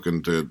Vancouver's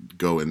looking to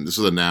go in. This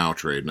is a now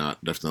trade,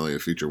 not definitely a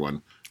future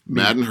one.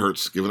 Madden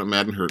Hurts, giving up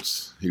Madden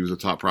Hurts. He was a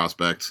top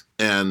prospect.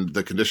 And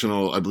the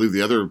conditional, I believe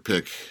the other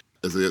pick,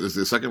 is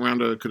the second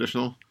round a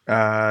conditional?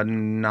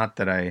 Not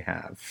that I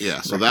have. Yeah,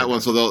 so that one,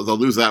 so they'll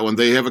lose that one.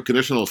 They have a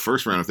conditional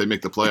first round. If they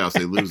make the playoffs,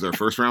 they lose their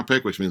first round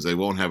pick, which means they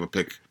won't have a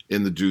pick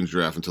in the June's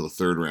draft until the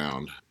third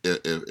round.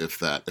 If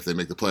they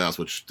make the playoffs,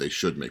 which they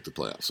should make the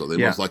playoffs, so they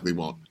most likely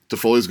won't.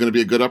 Toffoli's going to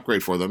be a good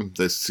upgrade for them.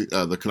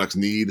 The Canucks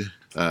need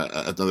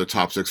another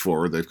top 6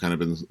 forward. They've kind of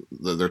been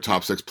their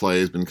top 6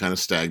 play has been kind of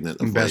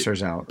stagnant. And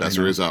Besser's out.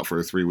 Besser is out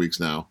for 3 weeks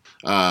now,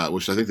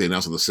 which I think they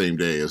announced on the same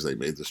day as they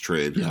made this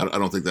trade. Yeah.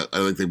 I think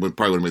they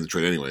probably would have made the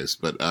trade anyways,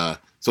 but.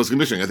 So it's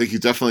conditioning. I think he's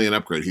definitely an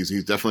upgrade. He's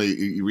definitely,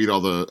 you read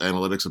all the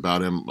analytics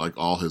about him, like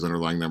all his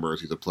underlying numbers.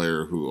 He's a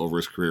player who over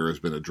his career has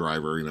been a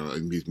driver,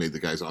 and he's made the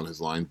guys on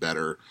his line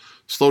better.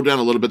 Slowed down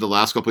a little bit the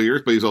last couple of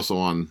years, but he's also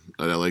on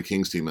an LA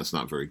Kings team that's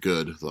not very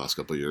good the last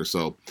couple of years.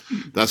 So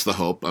that's the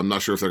hope. I'm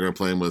not sure if they're going to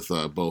play him with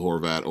Bo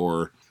Horvat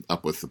or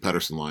up with the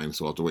Pettersson line.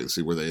 So I'll have to wait and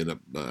see where they end up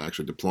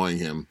actually deploying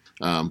him.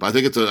 But I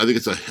think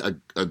it's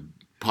a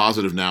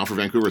positive now for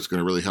Vancouver. It's going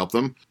to really help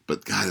them.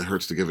 But God, it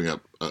hurts to giving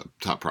up a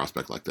top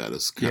prospect like that.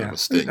 Is kind of a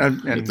sting.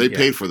 If they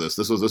paid for this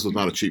was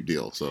not a cheap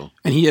deal. So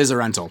and he is a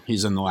rental.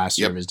 He's in the last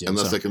year of his deal.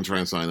 Unless they can try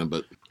and sign him,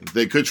 but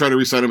they could try to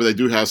re-sign him. But they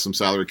do have some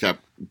salary cap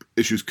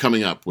issues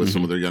coming up with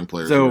some of their young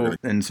players.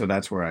 So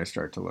that's where I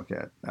start to look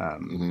at.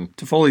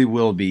 Toffoli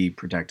will be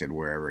protected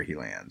wherever he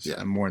lands,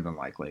 more than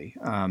likely.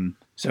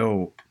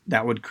 So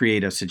that would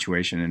create a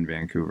situation in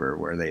Vancouver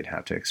where they'd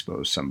have to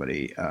expose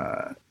somebody,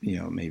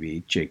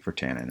 maybe Jake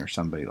Virtanen or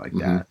somebody like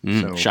that.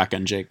 So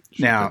Shotgun Jake.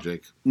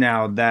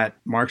 Now that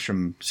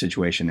Markstrom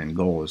situation in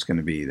goal is going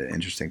to be the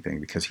interesting thing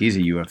because he's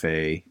a UFA.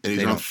 And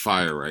he's on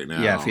fire right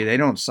now. Yeah, if they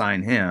don't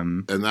sign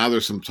him. And now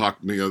there's some talk,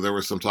 there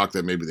was some talk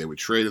that maybe they would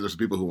trade him. There's some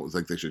people who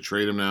think they should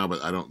trade him now,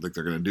 but I don't think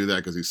they're going to do that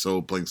because he's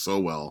playing so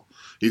well.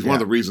 He's one of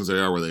the reasons they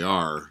are where they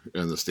are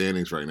in the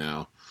standings right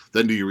now.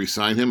 Then do you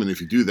re-sign him? And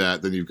if you do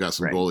that, then you've got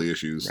some goalie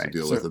issues to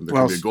deal with. And there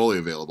can be a goalie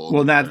available.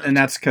 Well,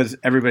 that's because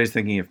everybody's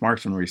thinking if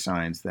Markstrom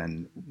resigns,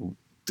 then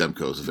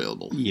Demko's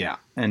available. Yeah.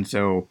 And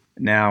so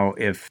now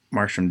if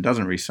Markstrom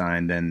doesn't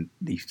resign, then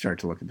you start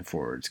to look at the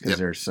forwards because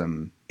there's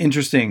some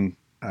interesting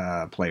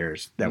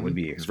players that would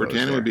be exposed.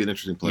 Virtanen would be an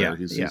interesting player.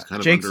 He's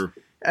kind of under.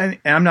 And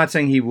I'm not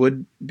saying he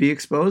would be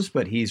exposed,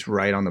 but he's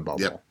right on the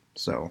bubble. Yep.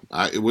 So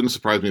it wouldn't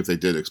surprise me if they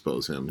did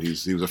expose him.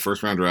 He was a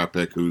first-round draft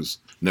pick who's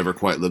never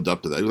quite lived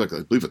up to that. He was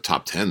I believe, a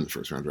top 10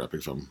 first-round draft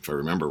pick, if I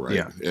remember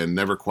right, and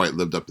never quite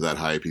lived up to that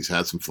hype. He's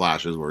had some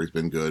flashes where he's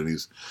been good, and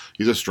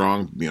he's a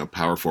strong,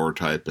 power forward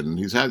type, and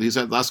he's had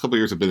last couple of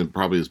years have been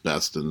probably his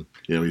best, and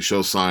he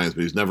shows signs,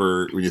 but he's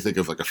never. When you think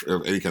of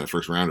any kind of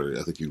first-rounder,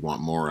 I think you'd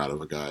want more out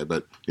of a guy.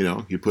 But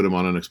you put him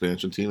on an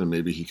expansion team, and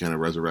maybe he kind of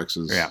resurrects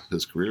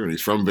his career. And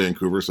he's from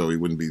Vancouver, so he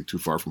wouldn't be too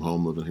far from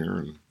home living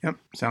here. Yep,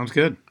 sounds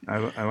good. I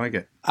like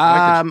it.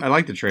 I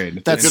like the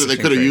trade. They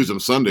could have used him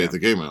Sunday at the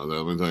game out,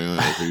 though. I'm telling you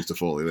that. They used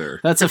Toffoli there.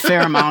 That's a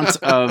fair amount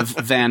of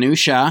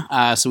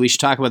Vanusha, so we should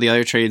talk about the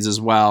other trades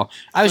as well.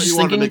 I was just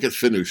wanted to make it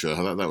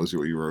Finusha. That was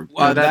what you were.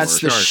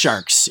 That's the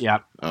Sharks.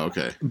 Yep. Oh,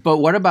 okay. But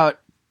what about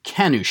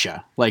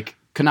Kanusha? Like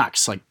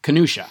Canucks, like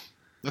Kanusha.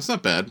 That's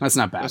not bad. That's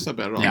not bad. That's not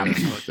bad at all. Yeah. I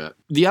like that.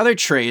 The other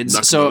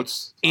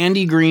trades,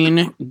 Andy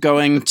Green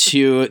going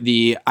to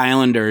the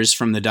Islanders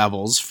from the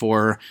Devils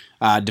for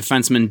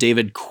defenseman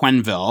David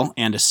Quenneville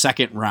and a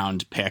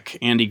second-round pick.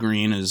 Andy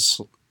Green is...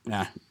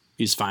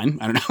 he's fine.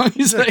 I don't know.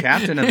 He's the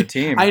captain of the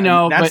team. I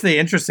know. That's the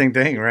interesting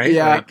thing, right?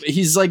 Yeah.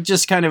 He's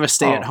just kind of a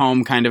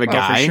stay-at-home kind of a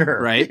guy, for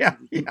sure. Right? Yeah.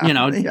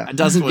 It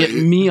doesn't get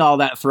me all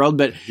that thrilled,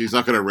 but... He's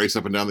not going to race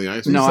up and down the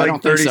ice? No, I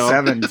don't think so.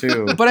 37,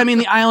 too. But,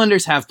 the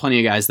Islanders have plenty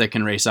of guys that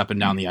can race up and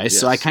down the ice,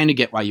 so I kind of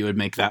get why you would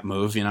make that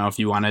move. If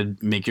you want to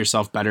make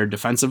yourself better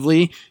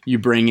defensively, you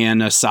bring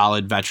in a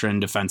solid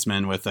veteran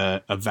defenseman with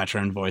a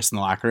veteran voice in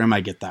the locker room. I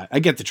get that. I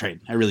get the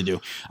trade. I really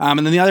do. And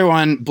then the other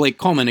one, Blake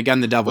Coleman,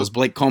 again, the Devils.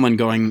 Blake Coleman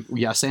going...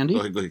 Yes, Andy? Go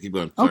ahead, keep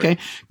going. Okay.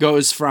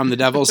 Goes from the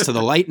Devils to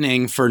the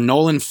Lightning for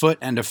Nolan Foote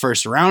and a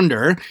first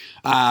rounder.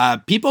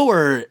 People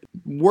were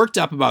worked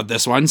up about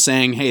this one,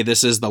 saying, hey,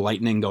 this is the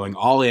Lightning going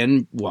all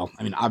in. Well,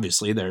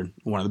 obviously they're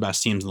one of the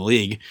best teams in the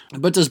league.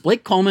 But does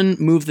Blake Coleman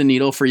move the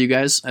needle for you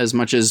guys as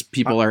much as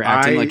people are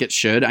acting like it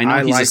should? I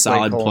know he's a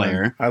solid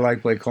player. I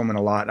like Blake Coleman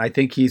a lot. I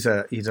think he's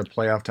a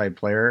playoff type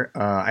player.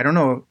 I don't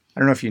know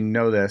if you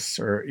know this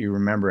or you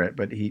remember it,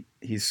 but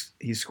he's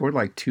scored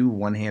like 2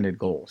 one-handed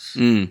goals.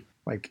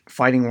 Like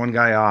fighting one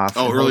guy off.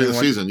 Oh, early in the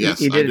season, yes.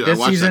 He did it this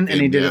season,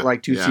 and he did it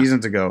like 2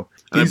 seasons ago.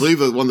 And I believe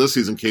the one this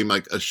season came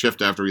like a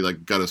shift after he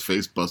got his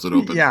face busted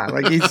open. Yeah,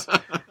 like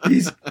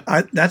he's.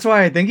 That's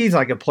why I think he's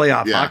like a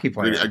playoff hockey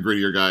player. A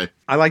grittier guy.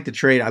 I like the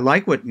trade. I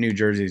like what New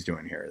Jersey's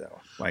doing here, though.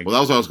 Well, that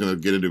was what I was going to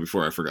get into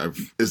before I forgot.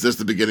 Is this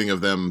the beginning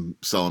of them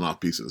selling off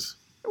pieces?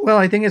 Well,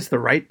 I think it's the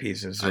right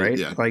pieces, right?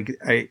 Yeah.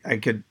 I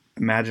could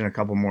imagine a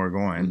couple more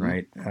going,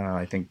 right?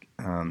 I think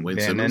Wayne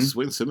Simmons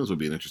would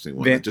be an interesting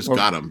one.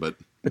 Got him, but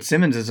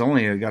Simmons has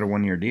only got a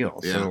 1-year deal,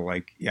 so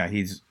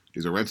he's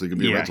a rental. He can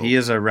be a rental. He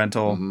is a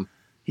rental. Mm-hmm.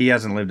 He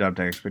hasn't lived up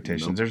to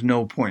expectations. Nope. There's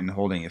no point in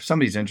holding. If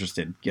somebody's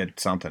interested, get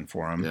something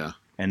for him. Yeah,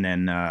 and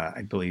then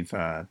I believe.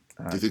 Do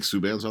you think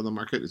Subban's on the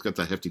market? He's got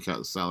that hefty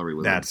salary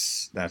with him.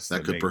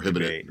 That could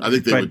prohibit debate. it. I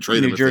think they would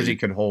trade him. New Jersey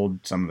could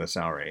hold some of the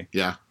salary.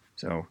 Yeah.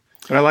 So.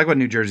 But I like what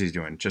New Jersey's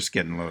doing, just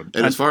getting loaded.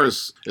 And as far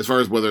as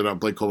whether or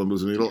not Blake Coleman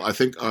moves the needle, I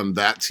think on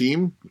that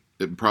team,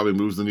 it probably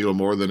moves the needle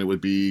more than it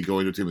would be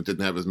going to a team that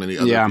didn't have as many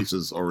other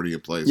pieces already in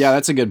place. Yeah,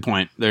 that's a good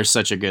point. There's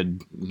such a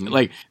good...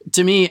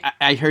 to me,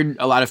 I heard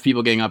a lot of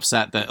people getting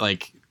upset that,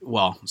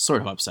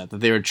 sort of upset, that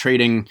they were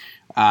trading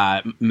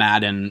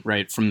Madden,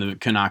 right, from the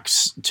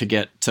Canucks to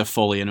get to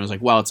Foley, and it was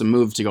it's a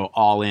move to go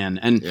all in.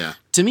 And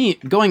to me,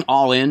 going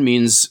all in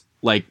means...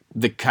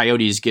 the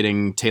Coyotes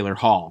getting Taylor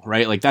Hall,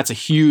 right? That's a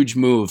huge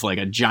move,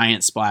 a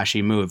giant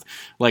splashy move.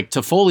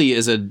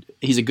 Toffoli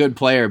he's a good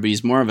player, but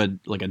he's more of a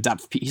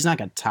depth. He's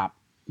not a top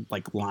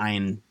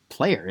line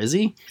player, is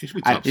he? He should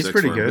be top he's six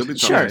pretty for good. Him.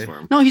 Sure. For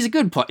him. No, he's a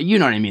good player. You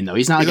know what I mean, though.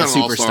 He's not a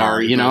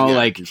superstar.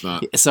 He's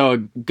not. So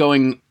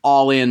going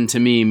all in to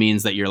me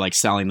means that you're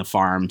selling the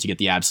farm to get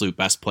the absolute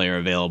best player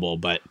available.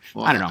 But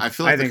I don't know. I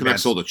feel like the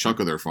Canucks sold a chunk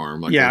of their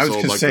farm. I was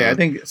going to say. I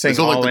think saying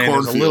all in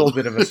is a little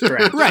bit of a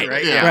stretch,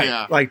 right?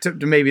 Yeah.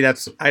 To maybe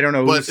that's. I don't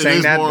know who's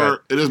saying that,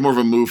 but it is more of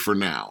a move for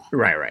now.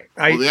 Right.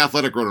 The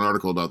Athletic wrote an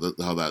article about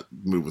how that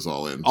move was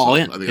all in. All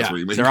in. I think that's where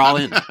you make they're all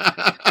in.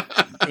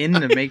 in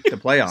to make the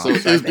playoffs. So it I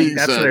is think being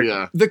that's said, their-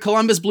 yeah. The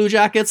Columbus Blue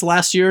Jackets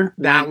last year,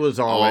 That was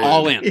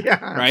all in,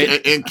 Yeah.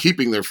 right? And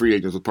keeping their free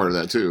agents was part of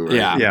that too,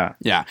 right? Yeah.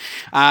 Yeah.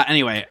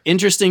 Anyway,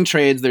 interesting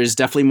trades. There's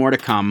definitely more to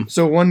come.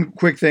 So one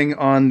quick thing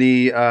on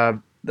the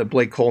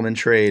Blake Coleman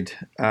trade,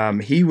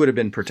 he would have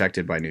been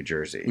protected by New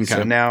Jersey. Okay.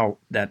 So now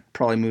that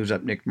probably moves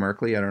up Nick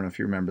Merkley. I don't know if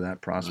you remember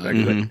that prospect,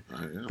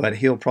 Mhm. but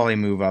he'll probably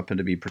move up and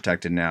to be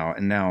protected now.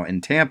 And now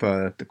in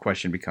Tampa, the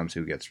question becomes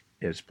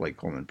is Blake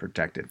Coleman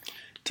protected?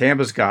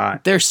 Tampa's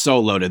got They're so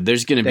loaded.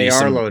 There's going to be They are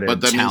some loaded.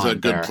 But that means a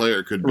talent good there.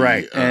 player could be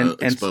right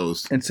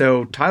exposed. and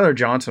so Tyler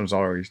Johnson's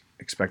already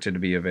expected to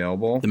be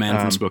available. The man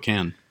from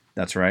Spokane.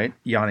 That's right.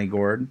 Yanni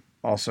Gord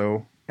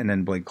also, and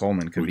then Blake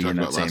Coleman could We be in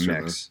talked that about same last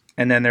year, mix.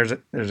 And then there's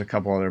a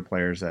couple other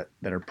players that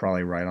are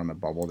probably right on the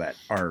bubble that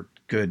are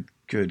good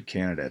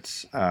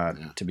candidates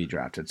to be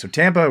drafted. So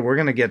Tampa, we're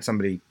going to get some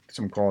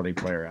quality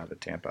player out of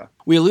Tampa.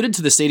 We alluded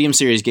to the Stadium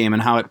Series game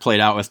and how it played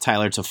out with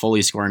Tyler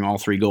Toffoli scoring all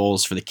 3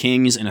 goals for the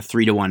Kings in a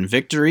 3-1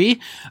 victory.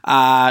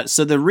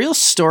 So the real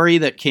story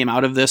that came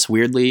out of this,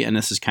 weirdly, and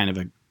this is kind of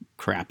a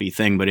crappy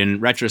thing, but in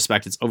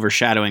retrospect, it's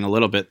overshadowing a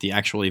little bit the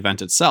actual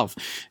event itself,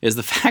 is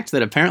the fact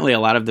that apparently a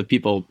lot of the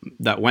people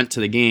that went to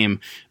the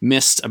game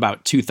missed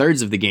about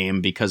 2/3 of the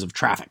game because of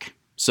traffic.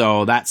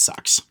 So that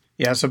sucks.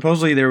 Yeah,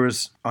 supposedly there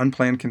was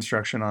unplanned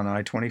construction on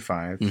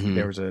I-25. Mhm.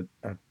 There was a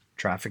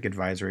traffic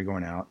advisory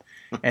going out.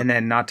 And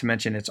then not to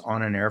mention it's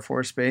on an Air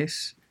Force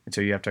base. And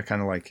so you have to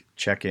kind of like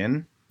check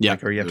in. Yeah.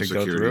 Or you have Their to go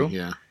security, through.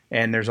 Yeah.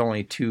 And there's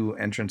only 2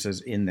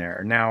 entrances in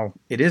there. Now,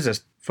 it is a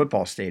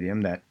football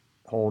stadium that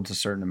holds a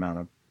certain amount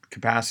of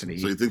capacity.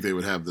 So you think they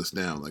would have this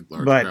down, like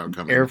large But crowd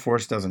coming? Air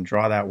Force doesn't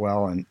draw that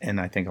well. And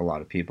I think a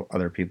lot of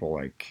other people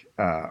like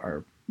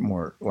are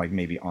more like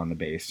maybe on the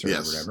base or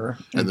Yes. whatever.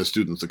 And the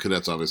students, the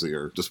cadets, obviously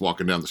are just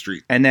walking down the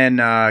street. And then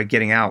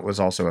getting out was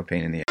also a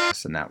pain in the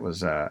ass. And that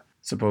was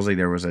supposedly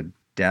there was a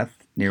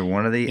death near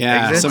one of the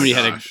Yeah, exits. somebody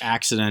had an Gosh.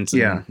 accident.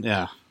 And,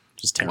 yeah.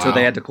 Just terrible. So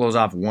they had to close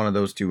off one of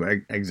those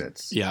 2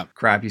 exits. Yeah.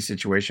 Crappy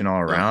situation all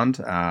around.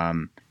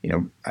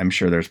 I'm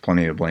sure there's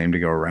plenty of blame to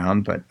go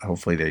around, but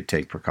hopefully they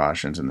take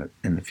precautions in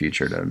the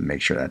future to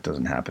make sure that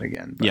doesn't happen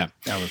again. But Yeah.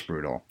 that was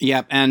brutal.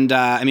 Yeah, and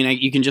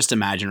you can just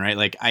imagine, right?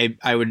 Like,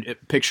 I would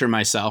picture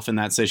myself in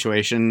that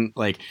situation,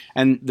 like,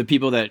 and the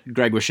people that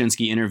Greg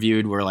Wyshynski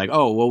interviewed were like,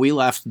 "Oh, well, we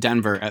left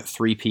Denver at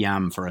 3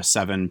 p.m. for a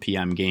 7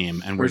 p.m.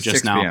 game, and we're Or just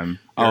 6 now." p.m.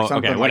 Oh, or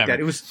something okay, like whatever. that.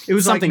 It was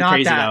like Something not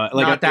crazy that, about it.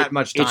 Like, not that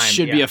much time. It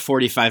should be a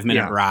 45-minute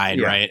Yeah. ride,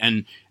 Yeah. right?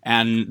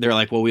 And they're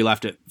like, "Well, we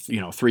left at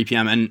 3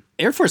 p.m." And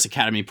Air Force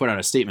Academy put out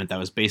a statement that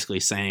was basically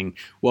saying,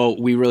 "Well,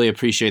 we really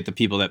appreciate the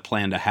people that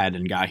planned ahead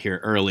and got here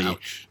early."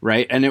 Ouch.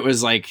 Right? And it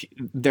was like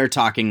they're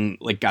talking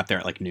like got there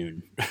at like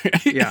noon.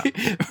 Yeah.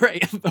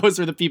 Right. Those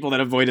are the people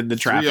that avoided the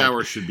traffic. 3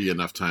 hours should be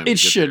enough time. It to get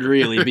should there.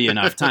 really be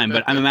enough time.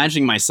 But I'm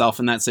imagining myself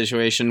in that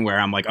situation where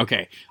I'm like,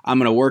 okay, I'm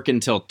going to work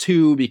until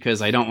 2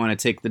 because I don't want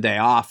to take the day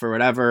off or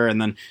whatever.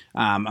 And then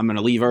I'm going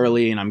to leave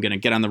early and I'm going to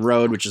get on the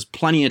road, which is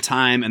plenty of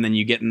time. And then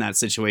you get in that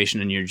situation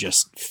and you're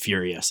just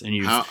furious. And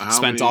you've How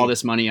spent many- all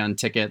this money on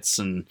tickets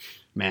and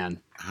man,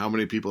 How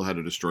many people had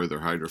to destroy their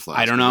hydro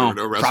flasks? I don't know.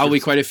 There were no Probably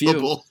restrooms quite a few.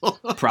 available.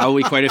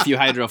 probably quite a few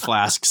hydro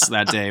flasks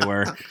that day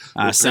were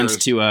sent Repairs.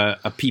 to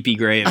a pee-pee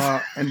grave.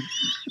 And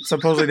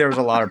supposedly there was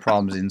a lot of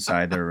problems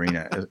inside the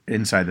arena,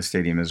 inside the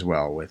stadium as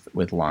well,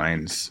 with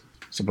lines.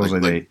 Supposedly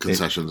like they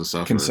concessions and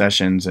stuff. or-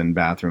 concessions and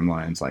bathroom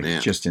lines, like Man.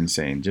 just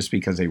insane, just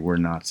because they were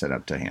not set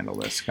up to handle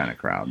this kind of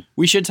crowd.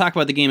 We should talk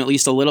about the game at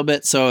least a little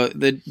bit. So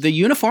the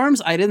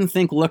uniforms I didn't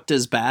think looked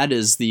as bad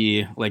as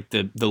the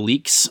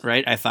leaks,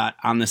 right? I thought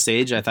on the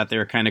stage, I thought they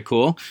were kind of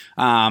cool.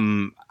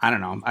 I don't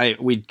know.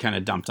 We kind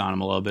of dumped on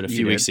them a little bit a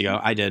few weeks ago.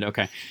 I did.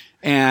 Okay.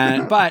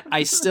 But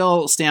I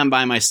still stand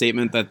by my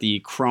statement that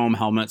the chrome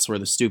helmets were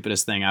the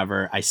stupidest thing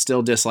ever. I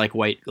still dislike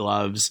white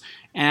gloves.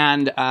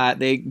 And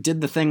they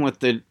did the thing with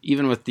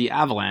the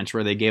Avalanche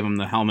where they gave them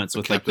the helmets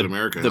with Captain like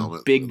America the helmet,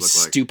 it big looked like.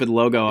 stupid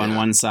logo on Yeah.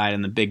 one side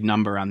and the big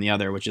number on the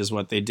other, which is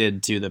what they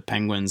did to the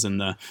Penguins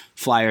and the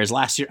Flyers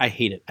last year. I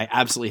hate it. I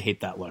absolutely hate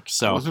that look. I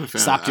So wasn't a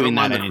fan. stop doing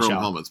I that, don't mind the chrome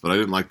NHL. helmets, but I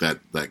didn't like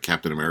that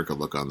Captain America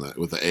look on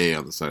with the A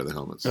on the side of the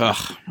helmets.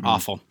 Ugh,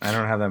 awful. I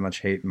don't have that much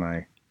hate in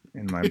my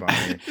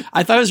body.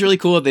 I thought it was really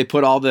cool that they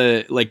put all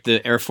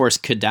the Air Force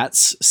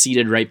cadets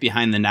seated right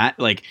behind the net.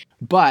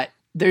 But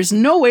there's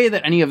no way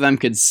that any of them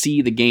could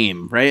see the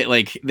game, right?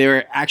 Like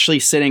they're actually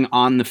sitting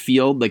on the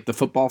field, like the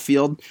football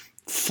field,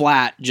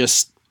 flat,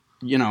 just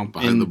Behind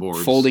in the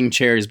boards. folding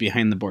chairs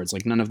behind the boards.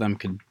 Like none of them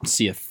could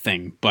see a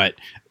thing, but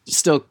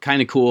still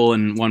kind of cool.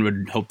 And one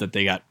would hope that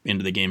they got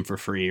into the game for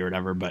free or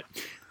whatever. But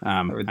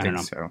I would don't know.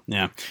 think so.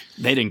 Yeah,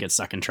 they didn't get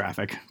stuck in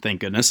traffic, thank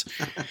goodness.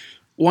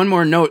 One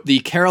more note: the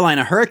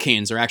Carolina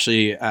Hurricanes are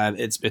actually.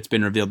 It's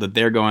been revealed that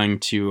they're going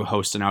to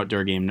host an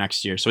outdoor game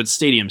next year. So it's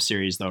Stadium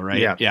Series, though,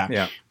 right?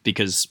 Yeah.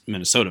 Because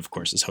Minnesota, of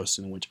course, is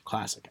hosting the Winter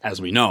Classic,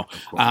 as we know.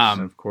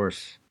 Of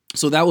course.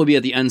 So that will be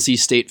at the NC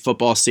State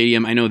Football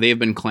Stadium. I know they've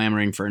been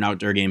clamoring for an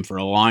outdoor game for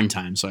a long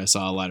time, so I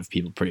saw a lot of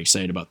people pretty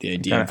excited about the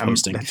idea of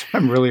hosting.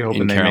 I'm really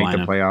hoping in they Carolina.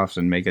 make the playoffs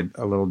and make it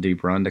a little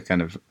deep run to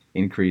kind of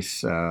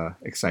increase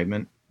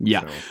excitement.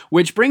 Yeah. So,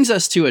 Which brings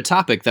us to a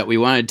topic that we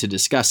wanted to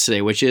discuss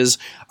today, which is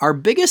our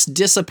biggest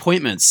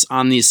disappointments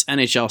on these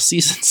NHL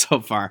seasons so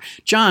far.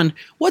 John,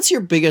 what's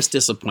your biggest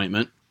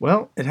disappointment?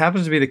 well, it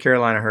happens to be the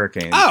Carolina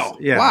Hurricanes. Oh,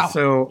 yeah. wow.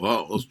 So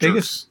Well, those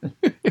biggest.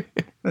 jerks.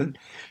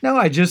 No,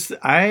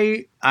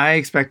 I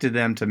expected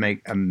them to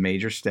make a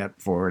major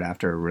step forward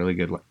after a really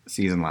good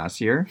season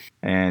last year,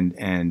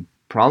 and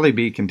probably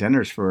be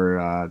contenders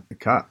for the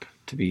Cup.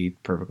 To be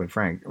perfectly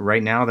frank,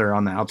 right now they're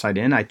on the outside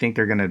in. I think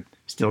they're going to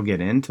still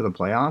get into the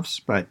playoffs,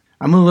 but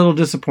I'm a little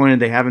disappointed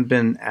they haven't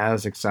been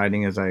as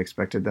exciting as I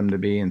expected them to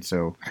be, and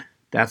so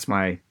that's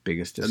my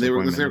biggest And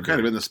disappointment. they were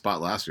kind of in the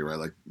spot last year, right?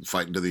 Like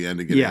fighting to the end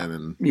to get Yeah. in,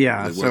 and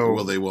Yeah, like, so-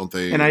 will they? Won't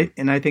they? and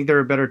I think they're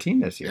a better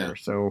team this year. Yeah.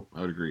 So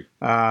I would agree.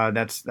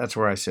 that's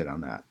where I sit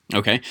on that.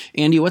 Okay.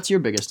 Andy, what's your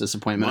biggest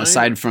disappointment Mine-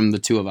 aside from the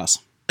two of us?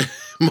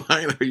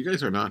 Mine, you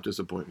guys are not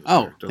disappointed.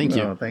 Oh, there. Don't thank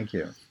you. Oh, thank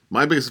you.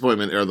 My biggest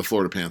disappointment are the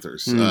Florida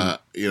Panthers.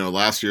 Mm.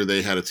 Last year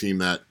they had a team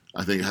that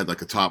I think had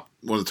like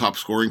one of the top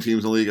scoring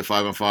teams in the league at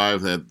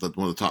 5-on-5. They had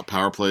one of the top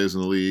power plays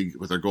in the league,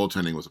 but their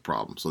goaltending was a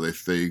problem. So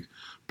they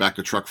backed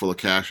a truck full of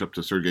cash up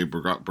to Sergei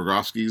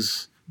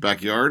Bobrovsky's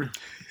backyard,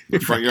 the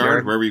front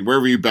yard,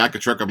 wherever you back a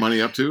truck of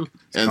money up to,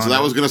 and so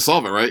that was going to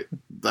solve it, right?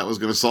 That was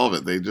going to solve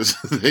it. They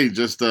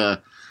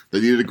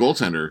needed a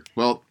goaltender.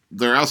 Well,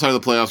 they're outside of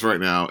the playoffs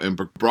right now, and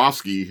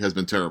Bobrovsky has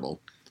been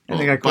terrible. And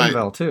they got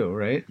Quenneville too,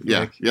 right? Yeah,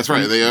 Like, that's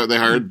right. They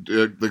hired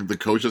the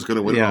coach that's going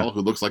to win it all,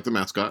 who looks like the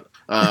mascot.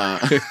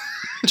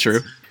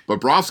 True. But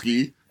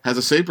Bobrovsky has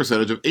a save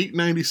percentage of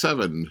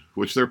 .897,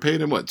 which they're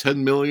paying him $10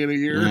 million a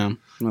year. Yeah,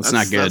 that's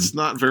not good. That's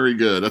not very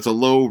good. That's a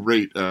low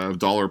rate of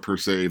dollar per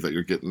save that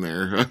you're getting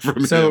there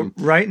from So him.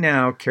 right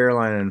now,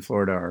 Carolina and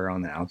Florida are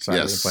on the outside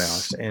Yes. of the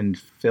playoffs, and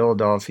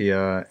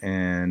Philadelphia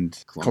and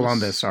Columbus.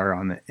 Columbus are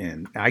on the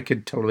in. I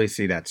could totally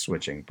see that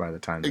switching by the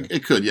time the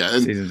It could, yeah.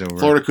 And season's over.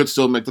 Florida could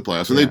still make the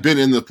playoffs, and Yeah. they've been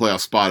in the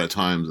playoff spot at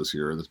times this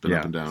year. That's been Yeah,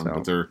 up and down, so-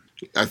 but they're.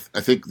 I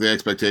think the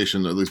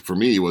expectation, at least for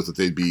me, was that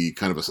they'd be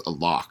kind of a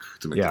lock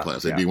to make Yeah, the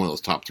playoffs. They'd yeah. be one of those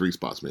top 3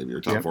 spots, maybe,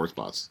 or top Yep. 4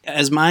 spots.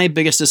 As my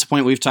biggest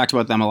disappointment, we've talked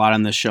about them a lot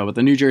on this show, but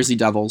the New Jersey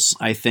Devils,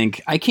 I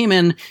think I came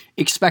in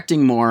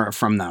expecting more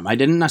from them. I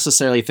didn't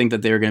necessarily think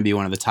that they were going to be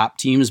one of the top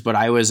teams, but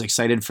I was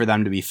excited for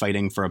them to be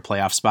fighting for a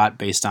playoff spot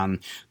based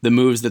on the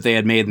moves that they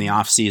had made in the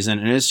offseason,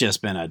 and it's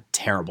just been a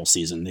terrible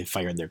season. They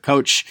fired their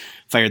coach,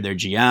 fired their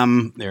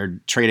GM,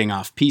 they're trading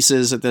off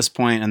pieces at this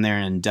point, and they're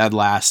in dead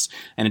last,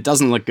 and it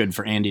doesn't look good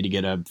for Andy to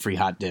get a free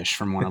hot dish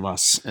from one of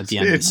us at the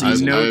end of the It's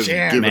season. no I've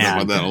chance. given Man.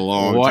 up on that a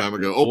long What- time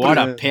ago. What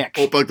a pick.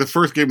 Like the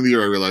first game of the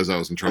year, I realized I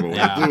was in trouble. When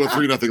Yeah. I blew a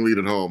 3-0 lead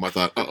at home, I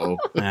thought, uh-oh.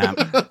 Yeah.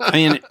 I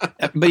mean,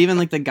 but even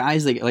like the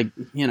guys like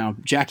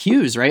Jack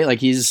Hughes, right? Like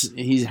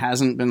he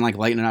hasn't been like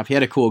lighting it up. He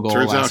had a cool goal.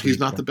 Turns last out he's week.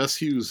 not the best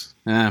Hughes.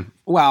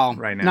 Well,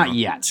 Right now. not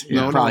yet.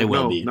 No, Probably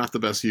will no, be. not the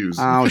best Hughes.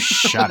 Oh,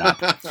 shut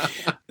up.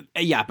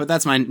 Yeah, but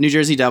that's my New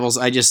Jersey Devils.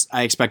 I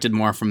expected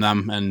more from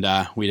them,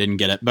 and we didn't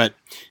get it. But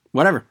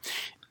whatever.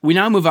 We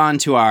now move on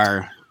to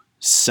our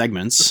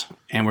segments,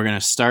 and we're going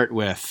to start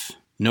with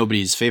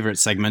nobody's favorite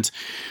segment,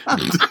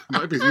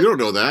 Might be, you don't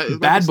know that. It might be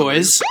Bad somebody-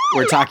 Boys.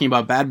 We're talking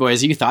about Bad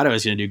Boys. You thought I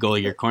was going to do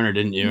Goalie Your Corner,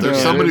 didn't you? There's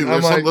Yeah, somebody, I'm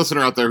there's some like-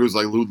 listener out there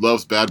who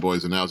loves Bad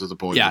Boys and now is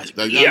disappointed. Yeah.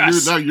 Now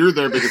Yes. you're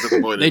their biggest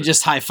disappointment. They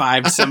just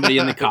high-fived somebody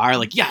in the car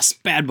like, yes,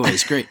 Bad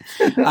Boys, great.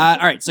 All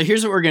right, so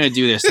here's what we're going to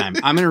do this time.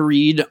 I'm going to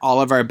read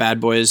all of our Bad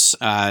Boys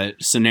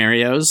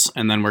scenarios,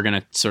 and then we're going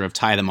to sort of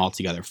tie them all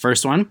together.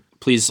 First one,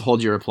 please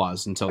hold your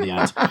applause until the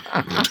end.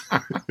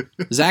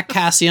 Zach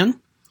Cassian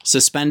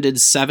suspended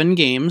 7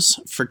 games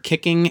for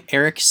kicking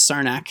Eric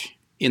Sarnak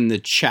in the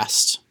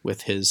chest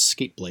with his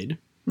skate blade.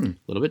 A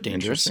little bit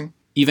dangerous. Interesting.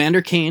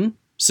 Evander Kane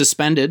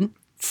suspended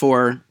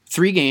for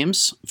 3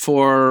 games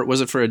for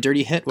a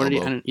dirty hit? What did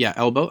Elbow. he? Yeah,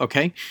 elbow.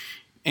 Okay.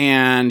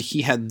 And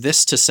he had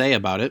this to say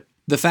about it.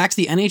 The fact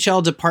the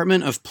NHL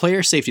Department of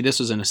Player Safety, this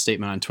was in a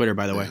statement on Twitter,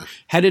 by the way,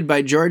 headed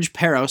by George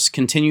Peros,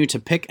 continue to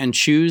pick and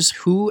choose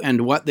who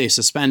and what they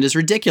suspend is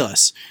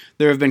ridiculous.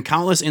 There have been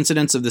countless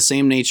incidents of the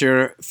same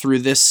nature through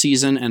this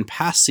season and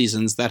past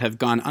seasons that have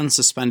gone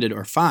unsuspended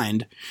or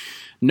fined.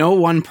 No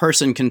one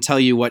person can tell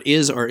you what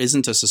is or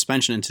isn't a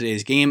suspension in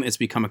today's game. It's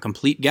become a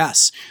complete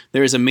guess.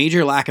 There is a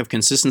major lack of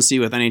consistency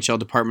with NHL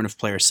Department of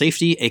Player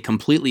Safety, a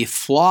completely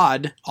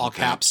flawed, all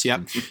caps,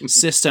 yep,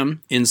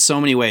 system in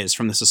so many ways,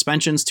 from the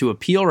suspensions to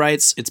appeal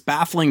rights. It's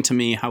baffling to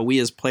me how we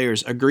as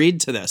players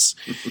agreed to this.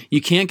 You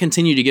can't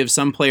continue to give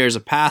some players a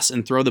pass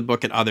and throw the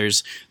book at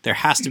others. There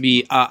has to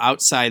be an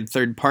outside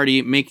third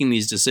party making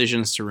these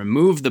decisions to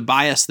remove the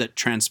bias that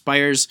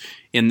transpires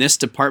in this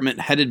department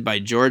headed by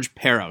George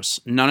Peros.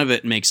 None of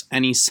it makes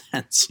any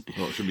sense.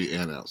 Well, it should be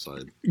an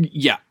outside.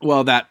 Yeah,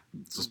 well,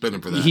 Suspend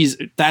him for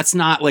that. that's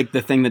not like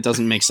the thing that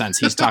doesn't make sense.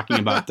 He's talking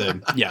about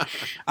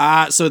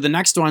so the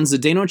next one,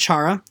 Zdeno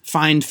Chara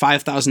fined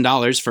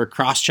 $5,000 for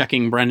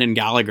cross-checking Brendan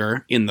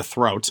Gallagher in the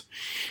throat.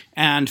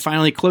 And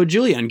finally, Claude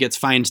Julien gets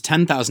fined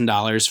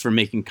 $10,000 for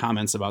making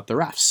comments about the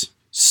refs.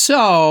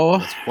 So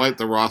That's quite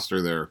the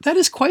roster there. that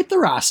is quite the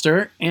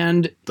roster,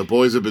 and The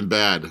boys have been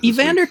bad. this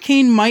Evander week.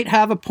 Kane might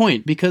have a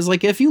point because,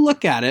 like, if you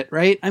look at it,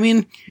 right? I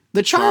mean,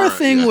 the Chara Chara,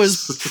 thing yes.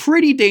 was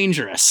pretty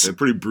dangerous, They're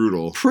pretty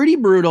brutal. pretty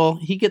brutal.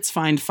 He gets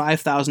fined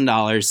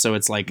 $5,000, so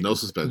it's like No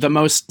suspension. the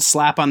most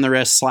slap on the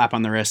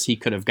wrist he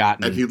could have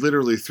gotten. And he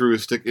literally threw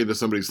his stick into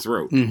somebody's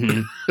throat.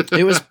 Mhm.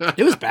 It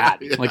was bad.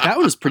 Yeah. Like, that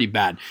was pretty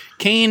bad.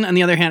 Kane, on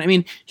the other hand, I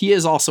mean, he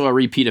is also a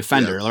repeat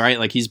offender, Yes. right?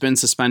 Like, he's been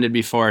suspended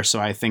before, so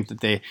I think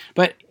that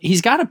but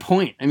he's got a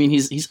point. I mean,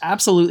 he's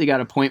absolutely got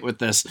a point with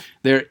this.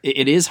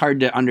 It is hard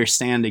to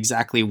understand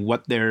exactly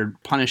what they're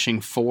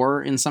punishing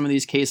for in some of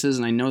these cases,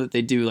 and I know that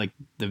they do, like,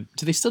 do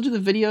they still do the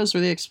videos where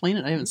they explain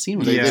it? I haven't seen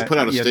one. They put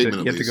out a you have statement, To,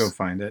 at you have to go least.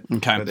 find it.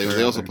 Okay. But They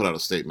they're also out put out a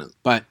statement.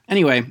 But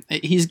anyway,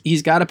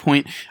 he's got a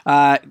point.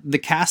 The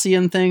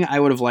Cassian thing, I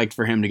would have liked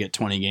for him to get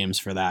 20 games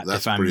for that.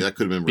 That's if I'm pretty. That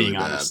could have been really being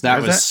bad. honest, that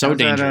How's was so how's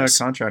dangerous.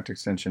 That contract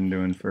extension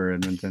doing for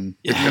Edmonton?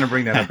 It's going to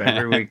bring that up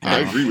every week.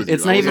 I now. agree with you.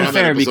 It's I not wasn't even on that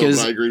fair episode, because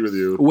but I agreed with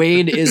you.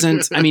 Wade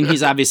isn't. I mean,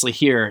 he's obviously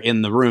here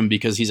in the room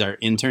because he's our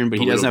intern, but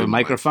he But we doesn't don't have a give him a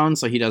mic. microphone,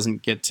 so he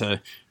doesn't get to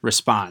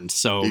respond.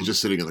 So He's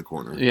just sitting in the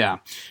corner. yeah,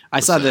 I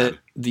That's saw sad.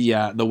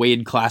 the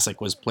Wade Classic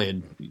was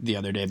played the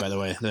other day. By the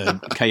way, the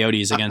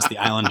Coyotes against the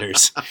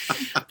Islanders.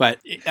 But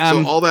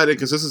So all that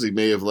inconsistency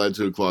may have led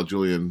to Claude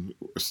Julien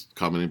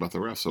commenting about the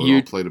refs. So it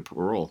all played a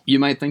role. you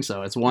might think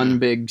so. It's one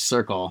big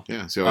circle.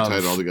 Yeah. See how I tied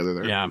it all together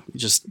there? Yeah,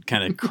 just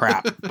kind of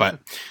crap. But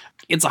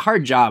it's a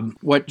hard job.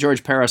 What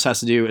George Peros has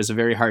to do is a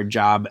very hard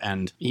job,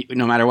 and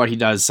no matter what he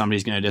does,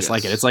 somebody's going to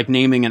dislike Yes. it. It's like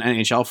naming an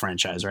NHL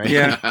franchise, right?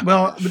 Yeah.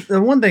 Well, but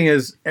the one thing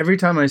is, every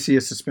time I see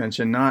a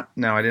suspension, I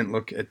didn't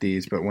look at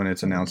these, but when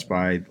it's announced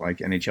by like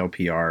NHL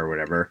PR or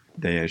whatever,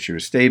 they issue a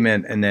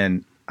statement, and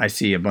then I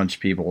see a bunch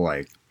of people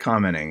like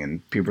commenting,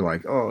 and people are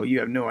like, "Oh, you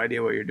have no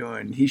idea what you're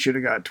doing. He should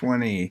have got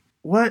 20."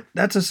 What?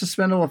 That's a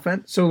suspendable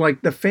offense. So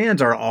like the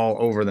fans are all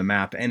over the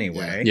map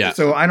anyway. Yeah.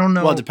 So I don't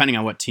know. Well, depending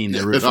on what team they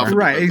Yeah, root it's for. often-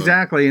 Right,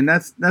 exactly, and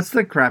that's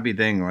the crappy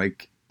thing.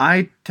 Like,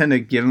 I tend to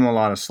give them a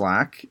lot of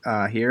slack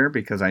here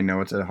because I know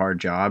it's a hard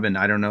job, and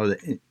I don't know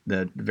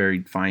the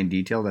very fine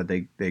detail that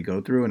they go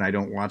through, and I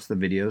don't watch the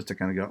videos to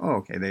kind of go, oh,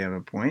 okay, they have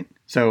a point.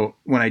 So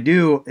when I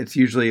do, it's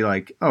usually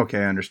like, okay,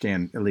 I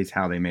understand at least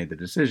how they made the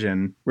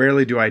decision.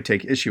 Rarely do I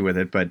take issue with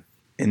it, but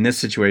in this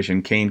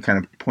situation, Kane kind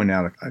of pointed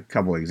out a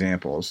couple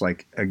examples.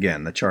 Like,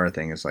 again, the Chara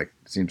thing is like,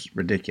 seems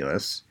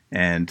ridiculous.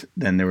 And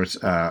then there was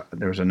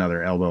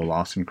another elbow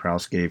Lawson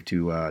Krause gave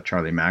to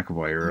Charlie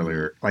McAvoy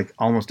earlier, like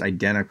almost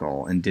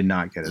identical, and did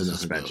not get a And nothing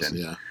suspension.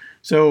 goes, Yeah.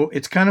 So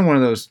it's kind of one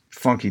of those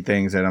funky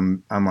things that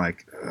I'm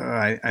like,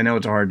 I know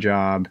it's a hard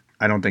job.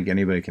 I don't think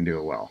anybody can do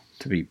it well,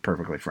 to be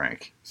perfectly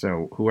frank.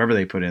 So whoever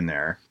they put in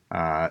there,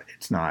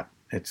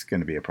 it's going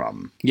to be a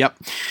problem. Yep.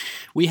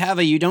 We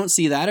have you don't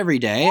see that every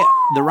day.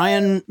 The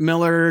Ryan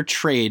Miller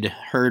trade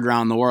heard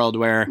around the world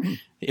where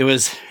it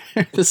was,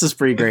 this is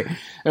pretty great.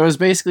 It was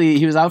basically,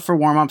 he was out for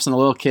warm-ups and a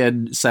little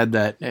kid said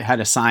that it had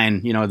a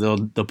sign,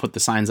 they'll put the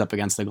signs up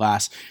against the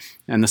glass.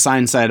 And the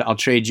sign said, "I'll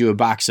trade you a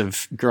box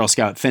of Girl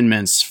Scout Thin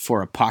Mints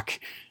for a puck."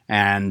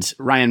 And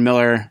Ryan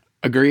Miller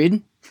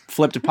agreed.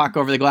 Flipped a puck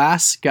over the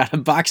glass, got a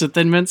box of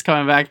Thin Mints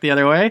coming back the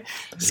other way,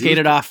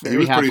 skated off He very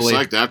was pretty happily.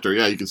 psyched after.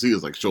 Yeah, you can see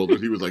his like shoulders.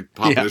 He was like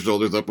popping Yeah. his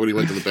shoulders up when he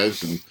went to the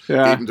bench and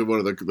Yeah. gave him to one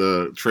of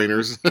the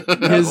trainers. His-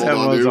 Hold That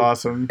on, was dude.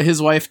 awesome. His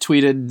wife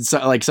tweeted,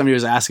 like somebody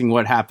was asking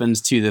what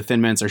happens to the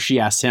Thin Mints, or she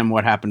asked him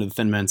what happened to the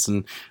Thin Mints,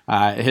 and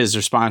his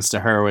response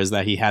to her was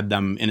that he had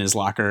them in his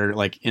locker,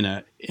 like in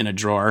a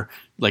drawer,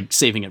 like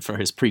saving it for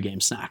his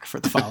pregame snack for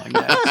the following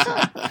day.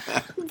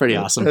 So, pretty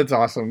awesome. That's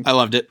awesome. I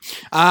loved it.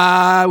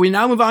 We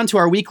now move on to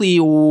our weekly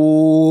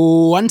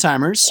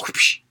one-timers.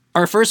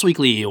 Our first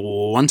weekly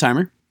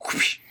one-timer.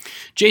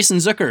 Jason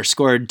Zucker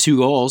scored 2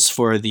 goals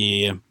for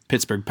the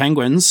Pittsburgh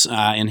Penguins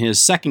in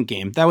his second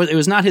game. It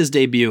was not his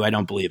debut, I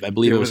don't believe. I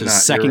believe it was his not. You're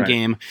second right.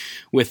 game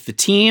with the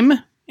team,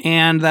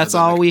 and that's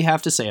all we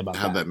have to say about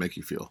How'd that. that make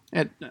you feel?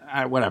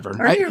 Whatever.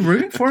 Are you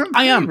rooting for him?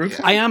 I am. Rooting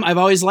for him? I am. I've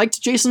always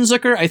liked Jason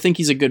Zucker. I think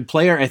he's a good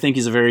player. I think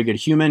he's a very good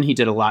human. He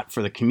did a lot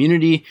for the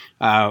community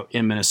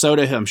in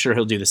Minnesota. I'm sure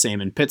he'll do the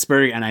same in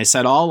Pittsburgh. And I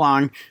said all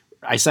along,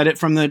 I said it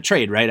from the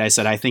trade, right? I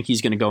said I think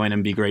he's going to go in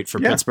and be great for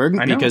Yeah, Pittsburgh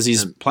I know. because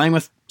he's And- playing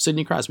with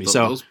Sidney Crosby. But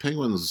So those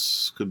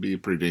Penguins could be a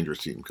pretty dangerous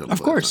team. Come Of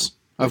playoff course.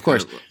 time. Of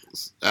course.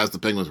 As the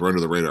Penguins were under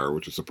the radar,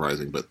 which is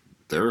surprising, but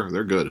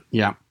they're good.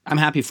 yeah, I'm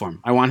happy for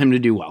him. I want him to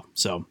do well.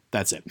 So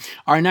that's it.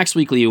 Our next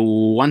weekly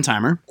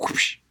one-timer.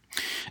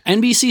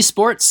 NBC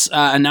Sports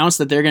announced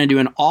that they're going to do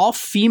an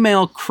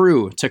all-female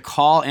crew to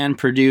call and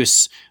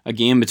produce a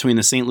game between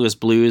the St. Louis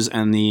Blues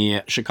and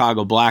the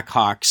Chicago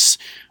Blackhawks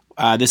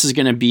This is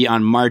going to be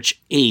on March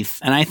 8th.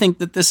 And I think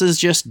that this is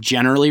just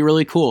generally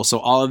really cool. So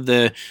all of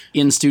the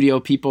in-studio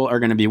people are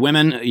going to be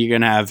women. You're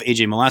going to have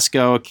AJ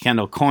Malesko,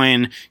 Kendall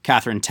Coyne,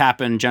 Catherine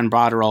Tappan, Jen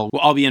Botterill will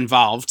all be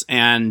involved.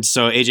 And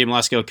so AJ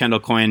Malesko, Kendall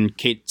Coyne,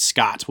 Kate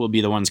Scott will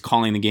be the ones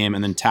calling the game.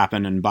 And then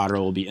Tappan and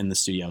Botterill will be in the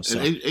studio. So.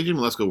 And AJ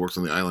Malesko works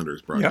on the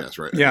Islanders broadcast,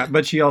 right? Yeah,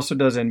 but she also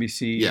does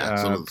NBC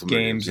some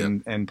games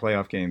games, and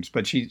playoff games.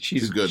 But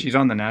she's good. She's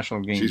on the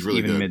national games She's really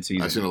even good.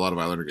 mid-season. I've seen a lot of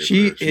Islander games.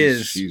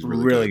 She's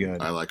really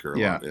good. I like her a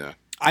lot. Yeah.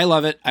 I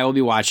love it. I will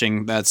be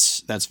watching.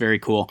 That's very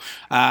cool.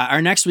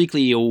 Our next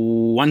weekly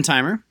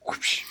one-timer,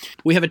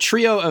 we have a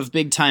trio of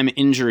big-time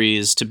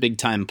injuries to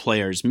big-time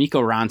players.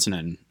 Mikko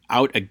Rantanen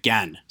out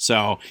again.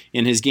 So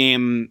in his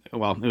game,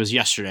 well, it was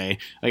yesterday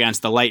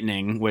against the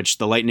Lightning, which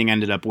the Lightning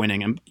ended up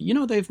winning. And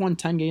they've won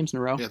 10 games in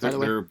a row. Yeah, by the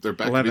way. they're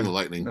back to being the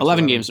Lightning.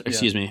 11 games,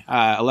 excuse me.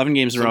 11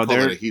 games in a row. Call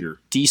They're that a heater.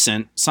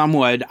 decent. Some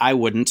would. I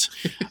wouldn't.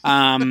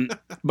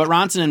 But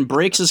Rantanen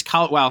breaks his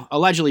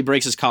allegedly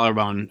breaks his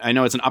collarbone. I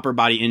know it's an upper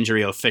body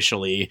injury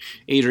officially.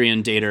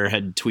 Adrian Dater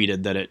had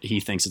tweeted that he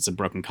thinks it's a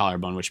broken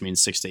collarbone, which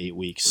means 6 to 8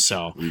 weeks.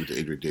 So leave it to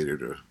Adrian Dater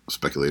to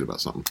speculate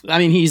about something. I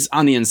mean, he's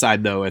on the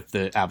inside though with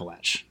the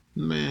Avalanche.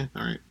 Meh.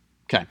 All right.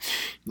 Okay.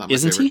 Not my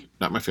Isn't favorite. he?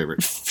 Not my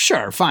favorite.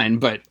 Sure, fine,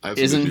 but I have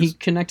some isn't he issues.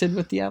 connected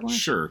with the Avalanche?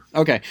 Sure.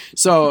 Okay,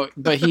 so,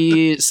 but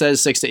he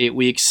says 6 to 8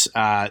 weeks.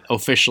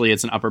 Officially,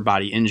 it's an upper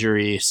body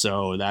injury,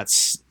 so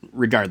that's,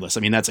 regardless. I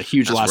mean, that's a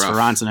huge That's loss for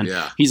rough. Rantanen.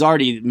 Yeah. He's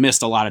already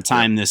missed a lot of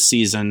time this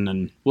season,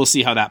 and we'll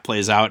see how that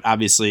plays out.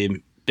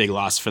 Obviously, big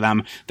loss for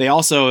them. They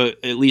also,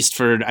 at least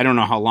for, I don't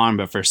know how long,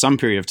 but for some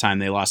period of time,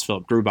 they lost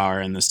Philip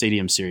Grubauer in the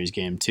Stadium Series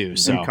game, too.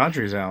 So. And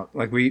Kadri's out.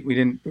 Like we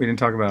didn't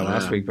talk about it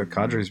last week, but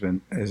Kadri's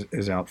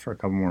is out for a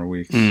couple more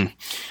weeks.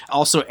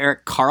 Also,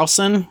 Erik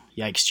Karlsson,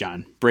 yikes,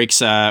 John, breaks,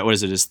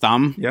 his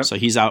thumb. Yep. So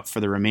he's out for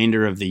the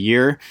remainder of the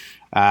year.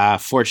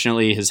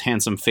 Fortunately, his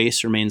handsome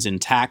face remains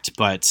intact,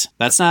 but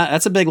that's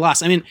a big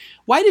loss. I mean,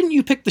 why didn't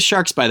you pick the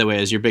Sharks, by the way,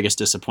 as your biggest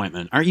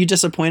disappointment? Aren't you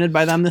disappointed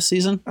by them this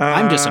season?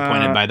 I'm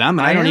disappointed by them,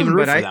 and I don't even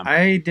root for them.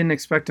 I didn't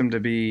expect them to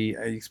be.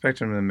 I expect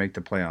them to make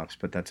the playoffs,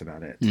 but that's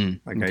about it.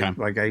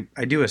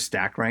 I do a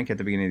stack rank at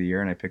the beginning of the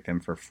year, and I picked them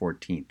for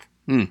 14th.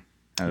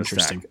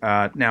 Interesting.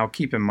 Now,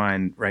 keep in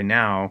mind, right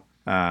now,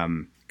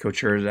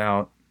 Couture's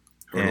out,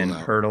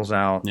 Hurdle's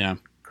out. Yeah.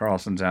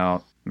 Carlson's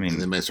out. I mean,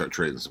 And they may start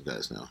trading some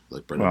guys now,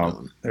 like Brendan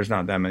Dillon. there's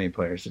not that many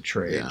players to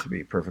trade, Yeah. to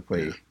be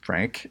perfectly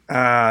frank.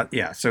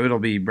 So it'll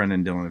be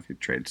Brendan Dillon if you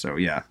trade. So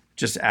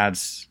just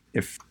adds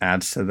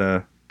to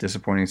the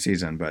disappointing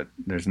season, but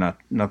there's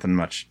nothing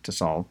much to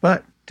solve.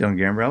 But Dylan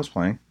Gambrell's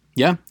playing.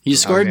 Yeah, he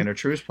scored. Alexander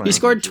True's playing. He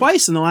scored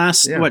twice in the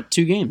last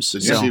 2 games.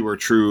 Did you see where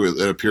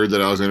it appeared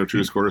that Alexander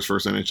True scored his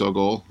first NHL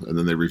goal, and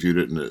then they reviewed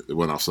it and it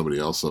went off somebody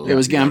else? So It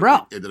was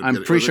Gambrell.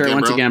 I'm pretty sure it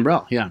went to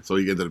Gambrell. Gambrell. Yeah. So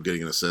he ended up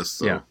getting an assist.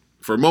 So Yeah.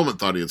 for a moment,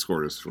 thought he had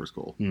scored his first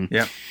goal.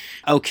 Yep.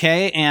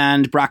 Okay,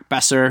 and Brock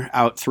Besser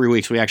out 3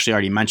 weeks. We actually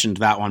already mentioned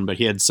that one, but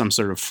he had some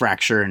sort of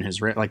fracture in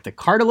his like the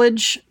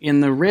cartilage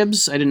in the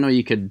ribs. I didn't know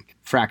you could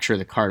fracture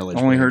the cartilage.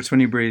 Only hurts when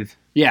you breathe.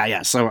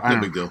 Yeah. So I No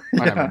don't big know. deal.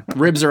 Whatever.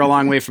 Ribs are a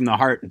long way from the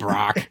heart,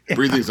 Brock.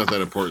 Breathing's not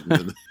that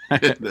important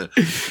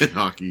in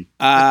hockey.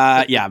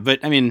 But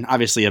I mean,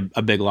 obviously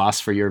a big loss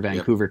for your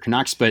Vancouver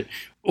Canucks, but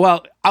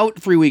out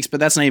 3 weeks, but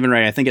that's not even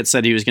right. I think it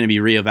said he was going to be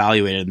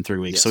reevaluated in 3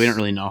 weeks, so we don't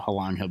really know how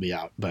long he'll be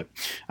out, but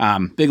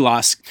big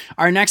loss.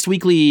 Our next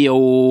weekly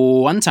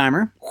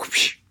one-timer,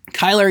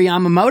 Kyler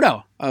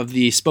Yamamoto of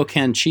the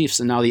Spokane Chiefs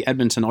and now the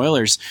Edmonton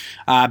Oilers,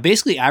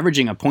 basically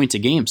averaging a point a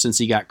game since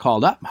he got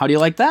called up. How do you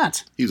like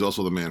that? He's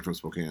also the man from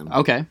Spokane.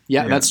 Okay,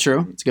 yeah. That's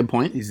true. It's a good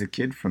point. He's the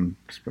kid from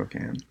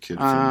Spokane. Kid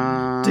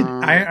I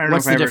don't know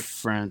What's if I the ever-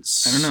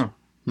 difference? I don't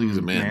know. he's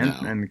a man now.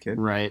 And the kid.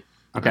 Right.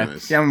 Okay.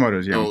 Nice.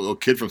 Yamamoto's young. Oh,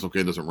 kid from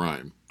Spokane doesn't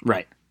rhyme.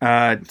 Right.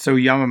 So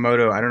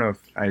Yamamoto, I don't know if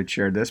I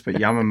shared this, but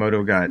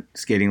Yamamoto got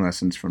skating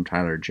lessons from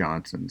Tyler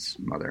Johnson's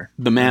mother.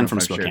 The man I don't know from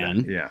if I've shared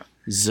Spokane. that. Yeah.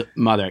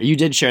 Mother. You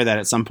did share that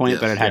at some point,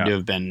 Yes. but it had to Yeah.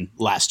 have been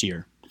last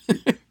year.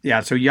 Yeah,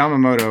 so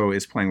Yamamoto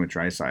is playing with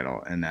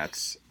Draisaitl, and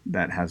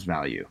that has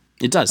value,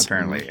 It does.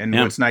 apparently. And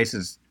Yeah. what's nice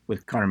is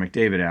with Connor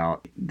McDavid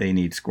out, they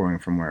need scoring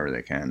from wherever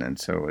they can. And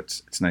so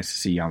it's nice to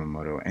see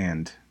Yamamoto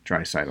and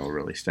Draisaitl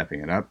really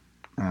stepping it up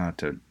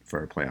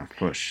for a playoff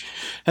push.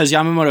 Has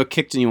Yamamoto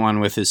kicked anyone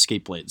with his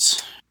skate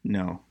blades?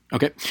 No.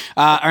 Okay.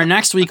 Our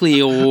next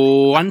weekly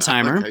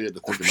one-timer, I had to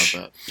think about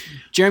that.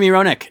 Jeremy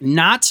Roenick,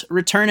 not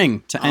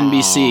returning to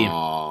NBC.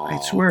 I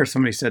swear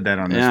somebody said that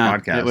on this Yeah,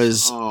 podcast. it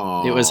was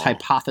Aw.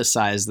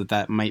 hypothesized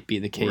that might be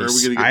the case. Where are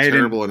we going to I get didn't-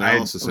 terrible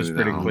analysis It was in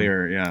pretty now?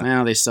 clear, yeah.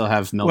 Well, they still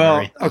have Milbury.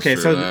 Well, okay,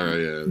 Sure, so all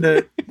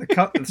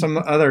right, yeah. some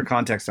other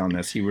context on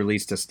this. He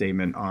released a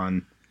statement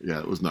on Yeah,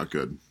 it was not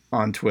good.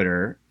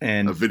 Twitter,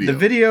 and A video. the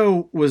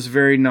video was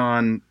very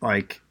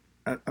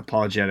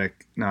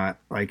apologetic, not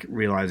like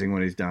realizing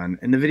what he's done.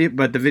 And the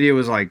video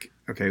was like,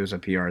 okay, it was a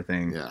PR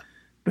thing. Yeah.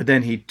 But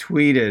then he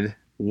tweeted,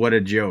 "What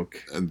a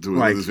joke!" And doing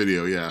Like- this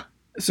video, yeah.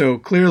 So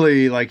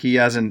clearly, like, he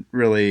hasn't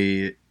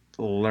really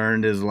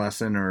learned his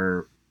lesson,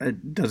 or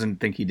doesn't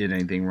think he did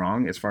anything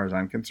wrong, as far as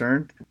I'm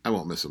concerned. I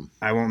won't miss him.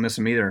 I won't miss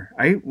him either.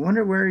 I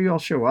wonder where you all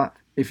show up.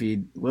 if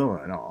he will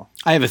at all.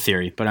 I have a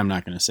theory, but I'm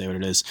not going to say what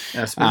it is.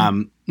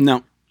 Espen?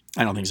 No,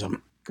 I don't think so.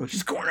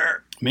 Coach's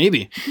Corner.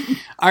 Maybe.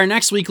 Our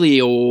next weekly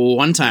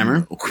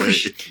one-timer.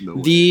 No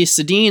way. The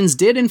Sedines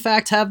did, in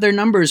fact, have their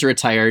numbers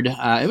retired.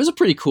 It was a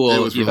pretty cool It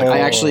was event.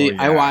 really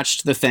I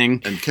watched the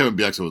thing. And Kevin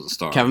Bieksa was a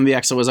star. Kevin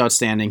Bieksa was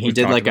outstanding. He We've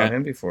did talked like about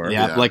him before.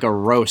 yeah, Yeah. like a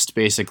roast,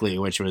 basically,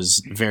 which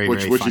was very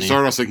Which funny. he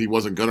started off saying he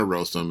wasn't going to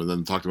roast him, and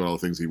then talked about all the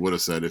things he would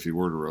have said if he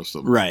were to roast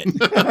him. Right.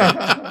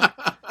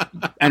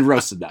 And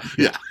roasted them.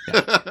 Yeah.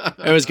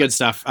 It was good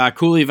stuff.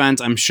 Cool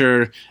event, I'm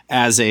sure,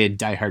 as a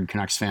diehard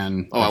Canucks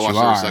fan. Oh, I that watched you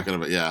every are. second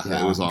of it. Yeah,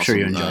 Yeah, it was awesome. I'm sure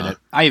you enjoyed it.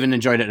 I even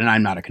enjoyed it, and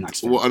I'm not a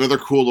Canucks fan. Well, another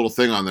cool little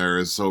thing on there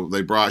is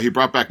he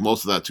brought back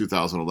most of that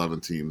 2011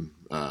 team.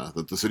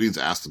 The Sedins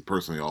asked him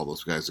personally, all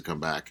those guys to come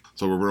back.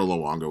 So Roberto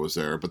Luongo was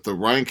there, but the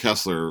Ryan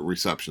Kessler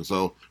reception.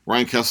 So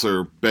Ryan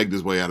Kessler begged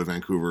his way out of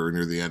Vancouver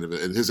near the end of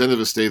it, and his end of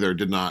his stay there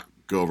did not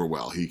go over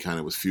well. He kind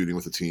of was feuding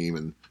with the team,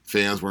 and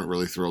fans weren't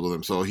really thrilled with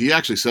him. So he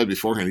actually said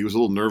beforehand he was a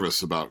little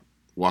nervous about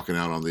walking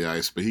out on the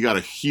ice, but he got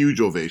a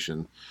huge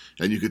ovation,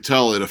 and you could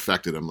tell it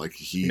affected him. Like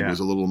he was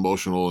a little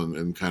emotional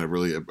and kind of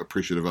really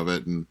appreciative of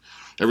it. And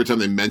every time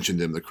they mentioned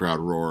him, the crowd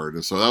roared.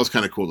 And so that was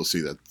kind of cool to see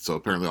that. So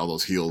apparently all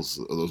those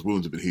those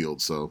wounds have been healed.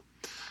 So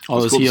All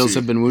it was those cool to heels see.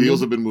 have been wounded?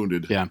 Heels have been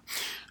wounded. Yeah.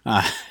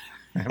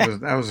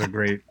 That was a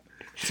great.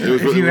 It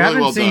was If you really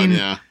haven't well seen- done.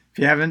 Yeah. If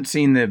you haven't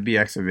seen the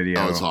BXA video,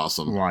 Oh, it's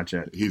awesome. Watch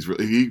it. He's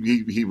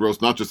he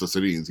roasts not just the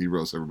Sedins, he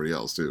roasts everybody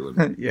else too.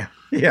 And, Yeah.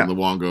 and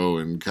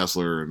Luongo and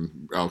Kessler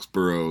and Alex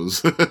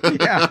Burrows.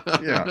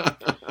 Yeah.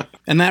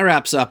 And that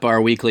wraps up our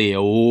weekly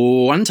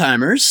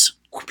one-timers.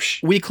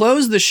 We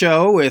close the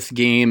show with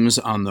games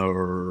on the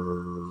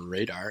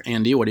radar.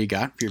 Andy, what do you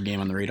got for your game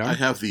on the radar? I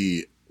have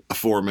the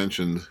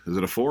aforementioned, is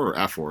it a 4 or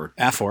A4?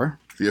 A4.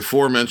 The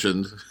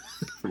aforementioned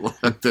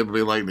Tampa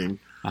Bay Lightning,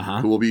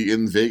 Uh-huh. who will be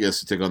in Vegas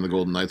to take on the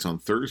Golden Knights on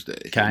Thursday.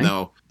 Okay.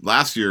 Now,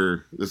 last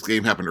year, this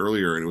game happened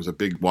earlier, and it was a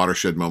big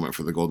watershed moment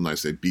for the Golden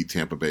Knights. They beat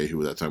Tampa Bay,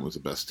 who at that time was the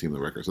best team in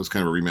the record. So it's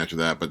kind of a rematch of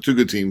that, but two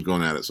good teams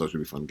going at it, so it should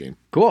be a fun game.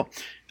 Cool.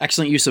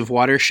 Excellent use of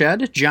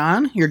watershed.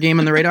 John, your game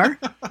on the radar?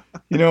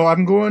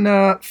 I'm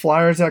going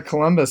Flyers at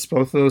Columbus.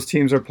 Both of those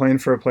teams are playing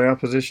for a playoff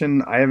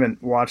position. I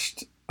haven't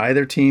watched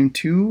either team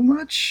too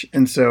much,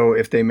 and so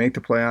if they make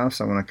the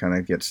playoffs, I want to kind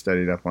of get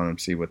studied up on them,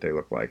 see what they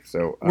look like.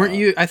 So Weren't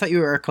you? I thought you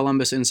were a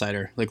Columbus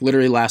insider, like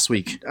literally last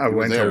week. I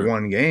went there. to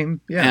one game,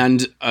 yeah,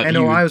 And and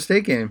you Ohio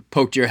State game.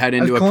 poked your head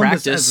As into a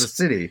Columbus practice. as a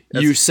city.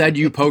 You said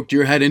you poked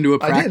your head into a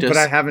I practice. did, but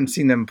I haven't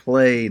seen them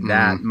play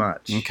that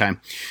much. Okay.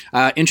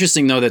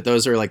 Interesting, though, that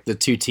those are like the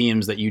two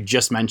teams that you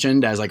just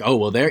mentioned as like, oh,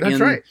 well, they're That's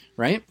in. right.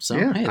 Right? So,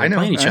 Yeah, hey, I they're know,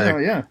 playing each I other. know,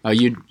 yeah. Oh,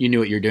 you knew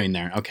what you're doing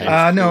there. Okay.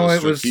 No, It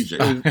it was was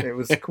strategic. it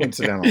was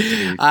coincidental. To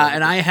be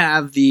And I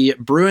have the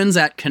Bruins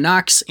at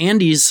Canucks,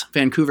 Andy's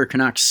Vancouver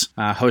Canucks,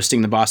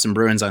 hosting the Boston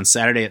Bruins on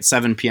Saturday at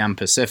 7 p.m.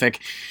 Pacific.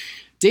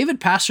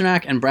 David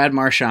Pastrnak and Brad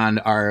Marchand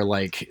are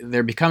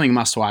they're becoming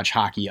must-watch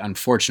hockey,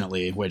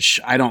 unfortunately, which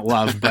I don't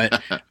love. But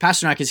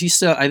Pastrnak,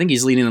 I think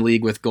he's leading the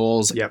league with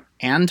goals Yep.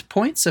 and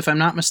points, if I'm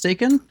not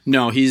mistaken.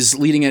 No, he's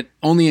leading it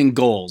only in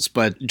goals,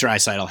 but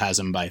Draisaitl has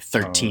him by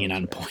 13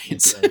 on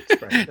points.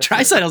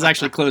 Draisaitl's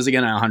actually closing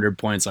in on 100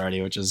 points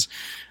already, which is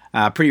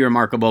pretty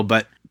remarkable.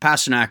 But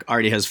Pastrnak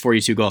already has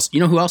 42 goals. You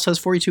know who else has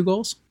 42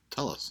 goals?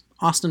 Tell us.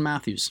 Austin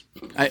Matthews.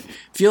 I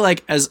feel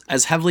like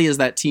as heavily as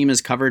that team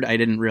is covered, I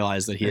didn't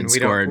realize that he had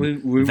scored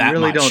We that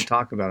really much. don't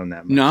talk about him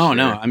that much. No.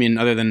 Sure. I mean,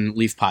 other than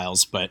leaf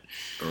piles, but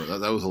Or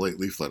that was a late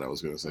leaflet, I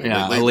was going to say.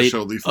 yeah, late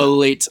a in the show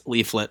late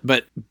leaflet.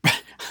 But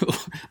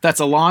that's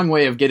a long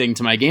way of getting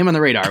to my game on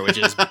the radar, which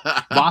is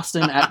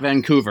Boston at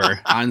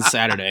Vancouver on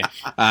Saturday.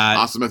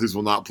 Austin Matthews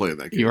will not play in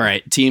that game. You're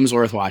right. Teams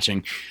worth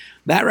watching.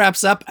 That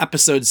wraps up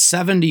episode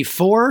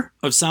 74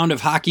 of Sound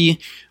of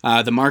Hockey,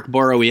 the Mark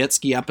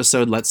Borowiecki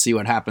episode. Let's see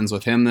what happens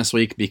with him this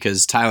week,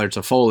 because Tyler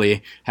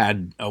Toffoli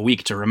had a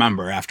week to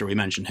remember after we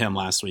mentioned him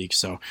last week.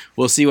 So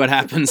we'll see what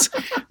happens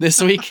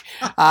this week.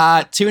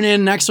 Tune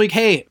in next week.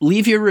 Hey,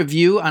 leave your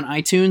review on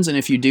iTunes, and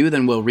if you do,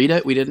 then we'll read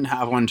it. We didn't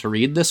have one to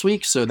read this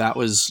week, so that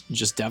was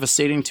just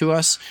devastating to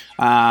us.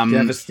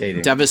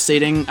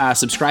 Devastating.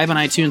 Subscribe on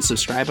iTunes,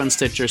 subscribe on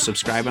Stitcher,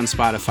 subscribe on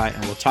Spotify,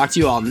 and we'll talk to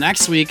you all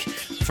next week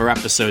for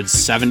episode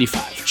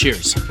 75.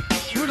 Cheers.